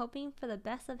also am hoping for the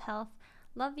best of health.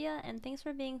 Love ya, and thanks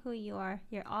for being who you are.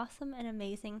 You're awesome and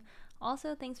amazing.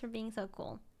 Also, thanks for being so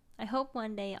cool. I hope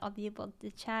one day I'll be able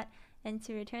to chat and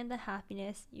to return the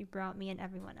happiness you brought me and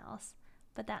everyone else.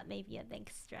 But that may be a big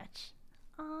stretch.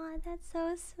 Aw, that's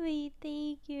so sweet.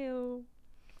 Thank you.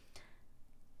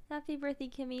 Happy birthday,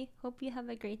 Kimmy. Hope you have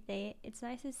a great day. It's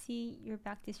nice to see you're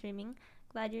back to streaming.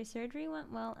 Glad your surgery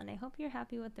went well, and I hope you're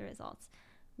happy with the results.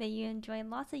 May you enjoy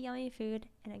lots of yummy food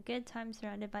and a good time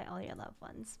surrounded by all your loved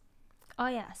ones. Oh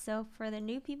yeah, so for the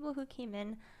new people who came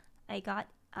in, I got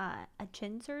a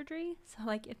chin surgery. So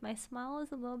like if my smile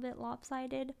is a little bit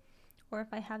lopsided, or if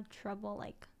I have trouble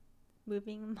like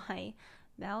moving my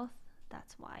mouth,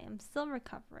 that's why. I'm still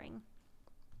recovering.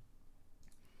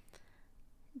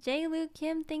 J. Luke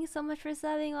Kim, thanks so much for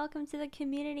subbing. Welcome to the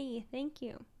community. Thank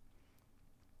you.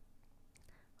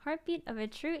 Heartbeat of a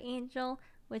true angel,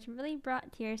 which really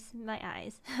brought tears to my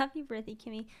eyes. Happy birthday,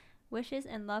 Kimmy. Wishes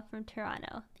and love from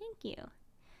Toronto. Thank you.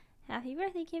 Happy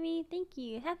birthday, Kimmy. Thank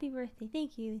you. Happy birthday.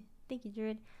 Thank you. Thank you,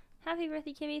 Druid. Happy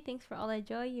birthday, Kimmy. Thanks for all the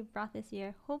joy you brought this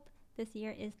year. Hope this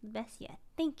year is the best yet.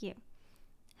 Thank you.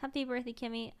 Happy birthday,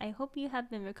 Kimmy. I hope you have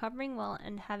been recovering well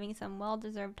and having some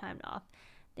well-deserved time off.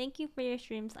 Thank you for your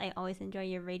streams. I always enjoy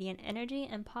your radiant energy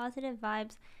and positive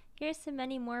vibes. Here's to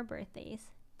many more birthdays.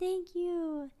 Thank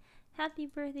you. Happy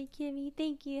birthday, Kimmy.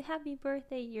 Thank you. Happy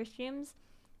birthday. Your streams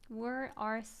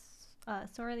are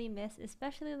sorely missed,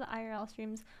 especially the IRL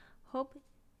streams. Hope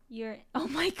Oh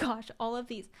my gosh, all of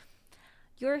these.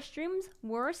 Your streams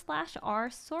were/are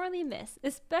sorely missed,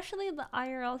 especially the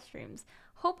IRL streams.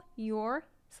 Hope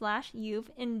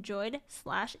you've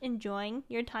enjoyed/enjoying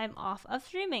your time off of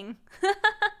streaming.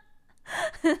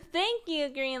 Thank you,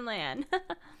 Greenland.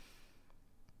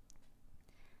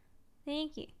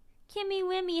 Thank you. Kimmy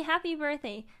Wimmy, happy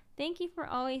birthday. Thank you for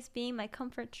always being my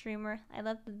comfort streamer. I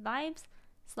love the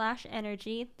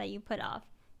vibes/energy that you put off.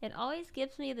 It always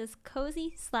gives me this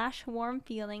cozy/warm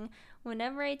feeling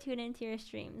whenever I tune into your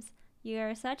streams. You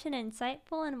are such an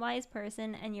insightful and wise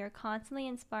person, and you're constantly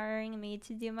inspiring me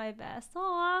to do my best.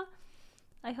 Aww.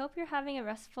 I hope you're having a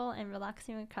restful and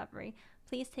relaxing recovery.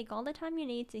 Please take all the time you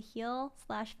need to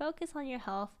heal/focus on your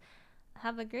health.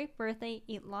 Have a great birthday,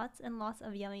 eat lots and lots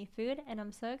of yummy food, and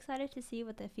I'm so excited to see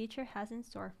what the future has in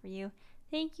store for you.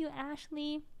 Thank you,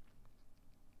 Ashley.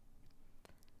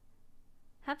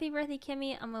 Happy birthday,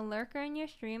 Kimmy. I'm a lurker in your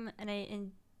stream, and I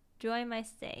enjoy my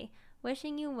stay.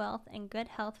 Wishing you wealth and good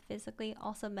health physically,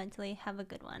 also mentally. Have a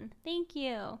good one. Thank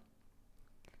you.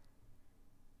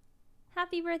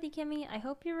 Happy birthday, Kimmy. I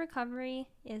hope your recovery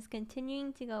is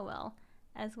continuing to go well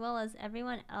as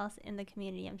everyone else in the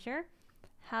community, I'm sure.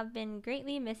 Have been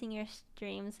greatly missing your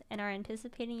streams and are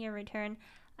anticipating your return.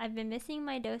 I've been missing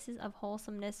my doses of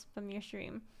wholesomeness from your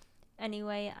stream.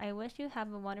 Anyway, I wish you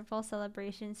have a wonderful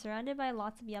celebration surrounded by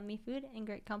lots of yummy food and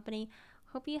great company.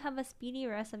 Hope you have a speedy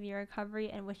rest of your recovery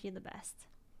and wish you the best.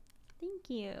 Thank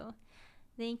you.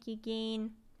 Thank you,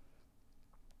 Gain.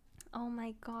 Oh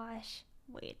my gosh.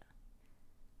 Wait.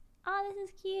 Oh, this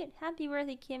is cute. Happy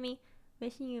birthday, Kimmy.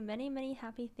 Wishing you many, many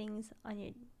happy things on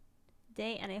your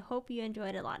day, and I hope you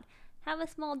enjoyed it a lot. Have a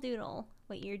small doodle.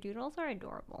 Wait, your doodles are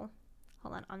adorable.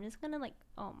 Hold on, I'm just gonna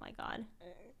oh my god.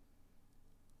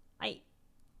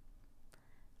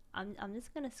 I'm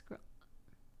just gonna scroll.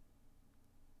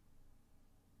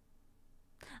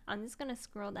 I'm just gonna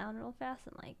scroll down real fast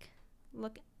and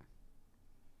look.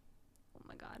 Oh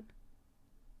my god.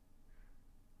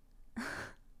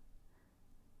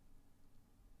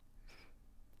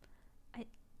 I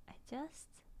just.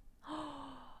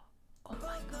 Oh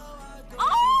my god.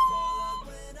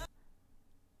 Oh!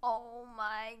 Oh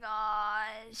my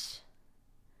gosh.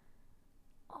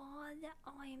 Oh,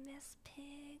 I miss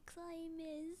pigs. I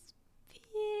miss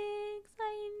pigs.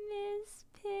 I miss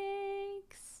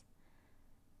pigs.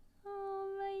 Oh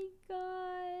my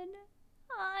god.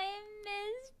 I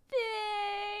miss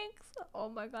pigs. Oh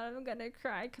my god, I'm gonna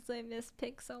cry because I miss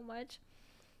pigs so much.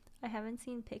 I haven't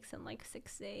seen pigs in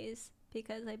 6 days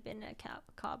because I've been at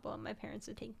Cabo and my parents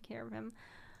are taking care of him.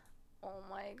 Oh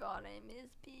my god, I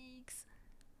miss pigs.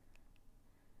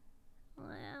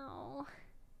 Wow.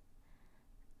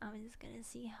 I'm just gonna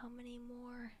see how many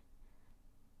more.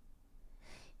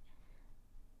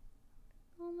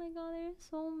 Oh my god, there's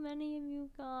so many of you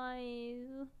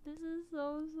guys. This is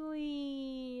so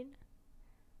sweet.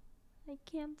 I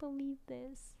can't believe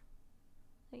this.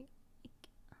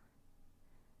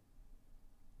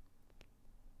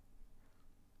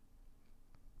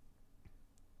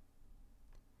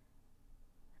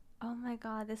 Oh my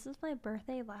god, this was my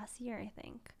birthday last year, I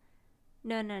think.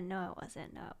 No, it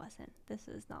wasn't. No, it wasn't. This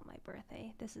is not my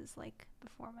birthday. This is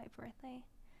before my birthday.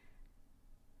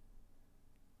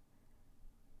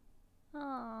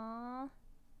 Aww.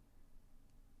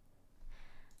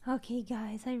 Okay,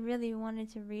 guys, I really wanted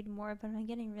to read more, but I'm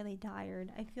getting really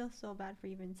tired. I feel so bad for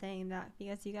even saying that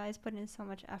because you guys put in so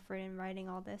much effort in writing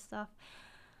all this stuff.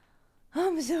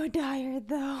 I'm so tired,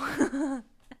 though.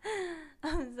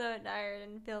 I'm so tired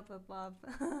and filled with love.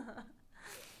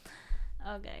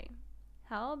 Okay.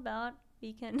 How about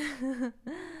we can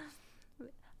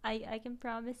I can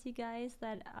promise you guys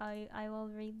that I will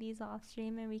read these off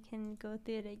stream and we can go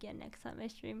through it again next time I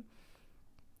stream.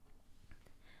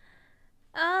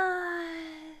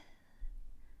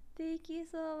 Thank you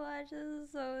so much. This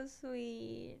is so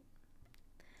sweet.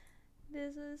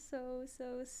 This is so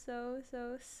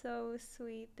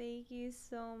sweet. Thank you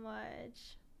so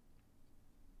much.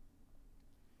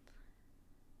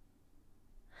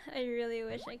 I really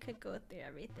wish I could go through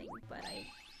everything, but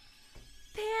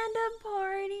Panda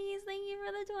Parties! Thank you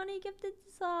for the 20 gifted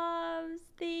subs!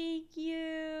 Thank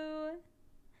you!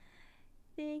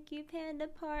 Thank you, Panda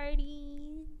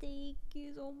Party! Thank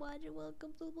you so much.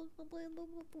 Welcome to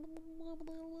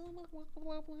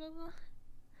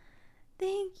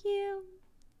Thank you!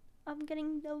 I'm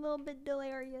getting a little bit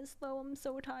delirious though. I'm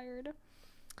so tired.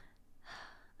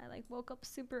 I woke up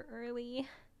super early.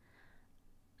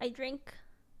 I drank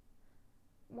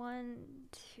 1,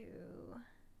 2,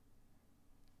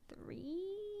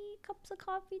 3 cups of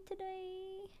coffee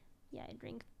today. Yeah, I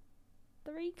drank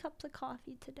 3 cups of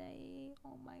coffee today.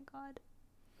 Oh my god.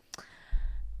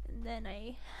 And then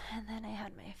I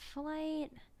had my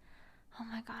flight. Oh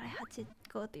my god, I had to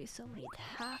go through so many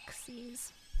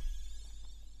taxis.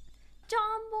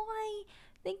 John Boy,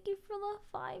 thank you for the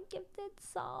 5 gifted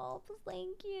subs.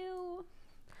 Thank you.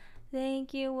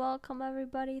 Thank you. Welcome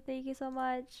everybody. Thank you so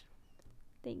much.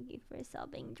 Thank you for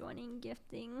subbing, joining,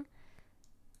 gifting,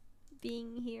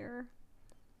 being here.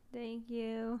 Thank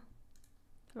you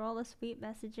for all the sweet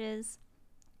messages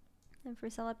and for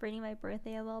celebrating my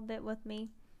birthday a little bit with me.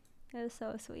 It was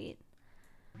so sweet.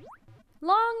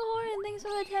 Longhorn, thanks for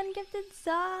the 10 gifted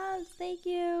subs. Thank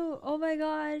you. Oh my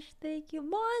gosh, thank you.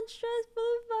 Monstrous for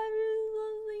the 5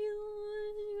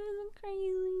 years. You guys are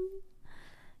crazy.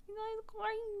 You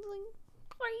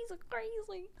guys are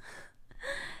crazy.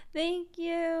 Thank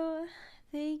you.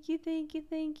 Thank you, thank you,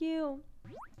 thank you.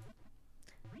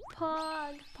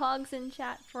 Pogs in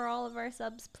chat for all of our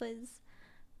subs, please.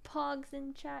 Pogs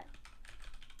in chat.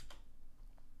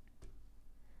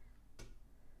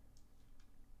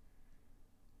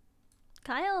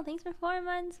 Kyle, thanks for 4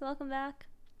 months. Welcome back.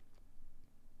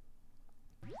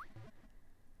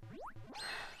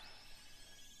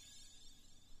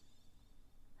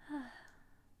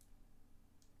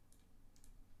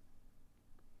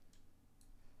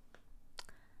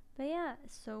 But yeah,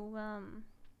 so I'm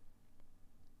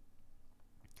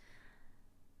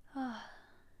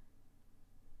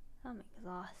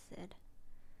exhausted.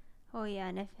 Oh yeah,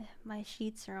 and if my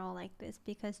sheets are all like this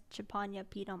because Chapanya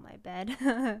peed on my bed.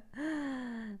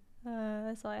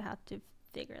 So I have to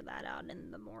figure that out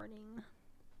in the morning.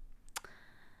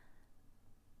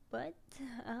 But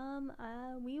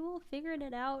we will figure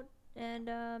it out, and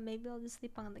maybe I'll just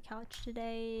sleep on the couch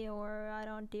today, or I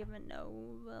don't even know.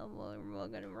 We're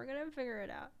gonna figure it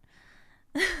out.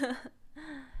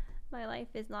 My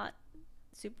life is not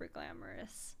super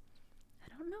glamorous.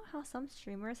 I don't know how some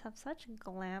streamers have such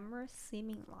glamorous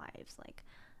seeming lives. Like,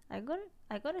 I go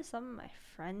to some of my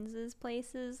friends'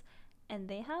 places, and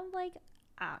they have like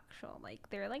actual, like,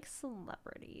 they're like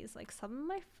celebrities. Like, some of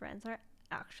my friends are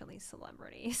actually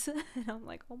celebrities. And I'm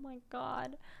like, oh my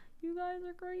god, you guys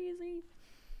are crazy.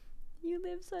 You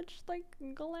live such like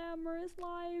glamorous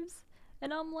lives.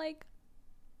 And I'm like,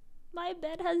 my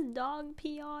bed has dog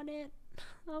pee on it.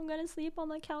 I'm gonna sleep on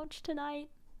the couch tonight.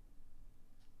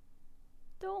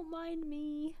 Don't mind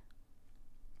me.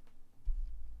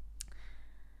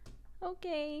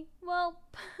 Okay, well,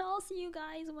 I'll see you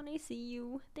guys when I see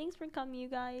you. Thanks for coming, you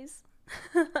guys.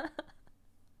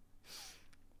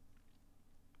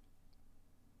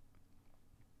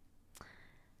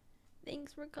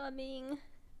 Thanks for coming.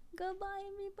 Goodbye,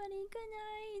 everybody. Good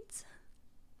night.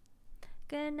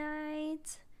 Good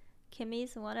night.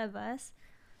 Kimmy's one of us.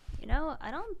 You know,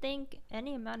 I don't think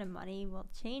any amount of money will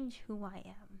change who I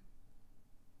am,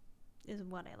 is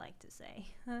what I like to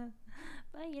say.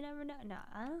 But you never know. No,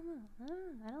 I don't know.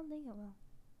 I don't think it will.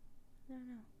 I don't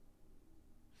know.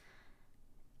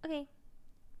 Okay.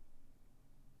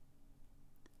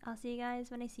 I'll see you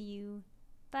guys when I see you.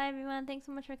 Bye, everyone. Thanks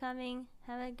so much for coming.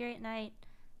 Have a great night.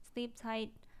 Sleep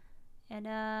tight. And,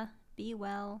 be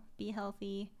well. Be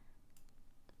healthy.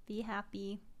 Be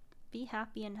happy. Be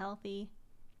happy and healthy.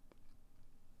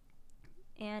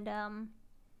 And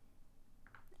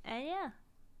yeah.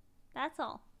 That's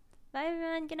all. Bye,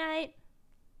 everyone. Good night.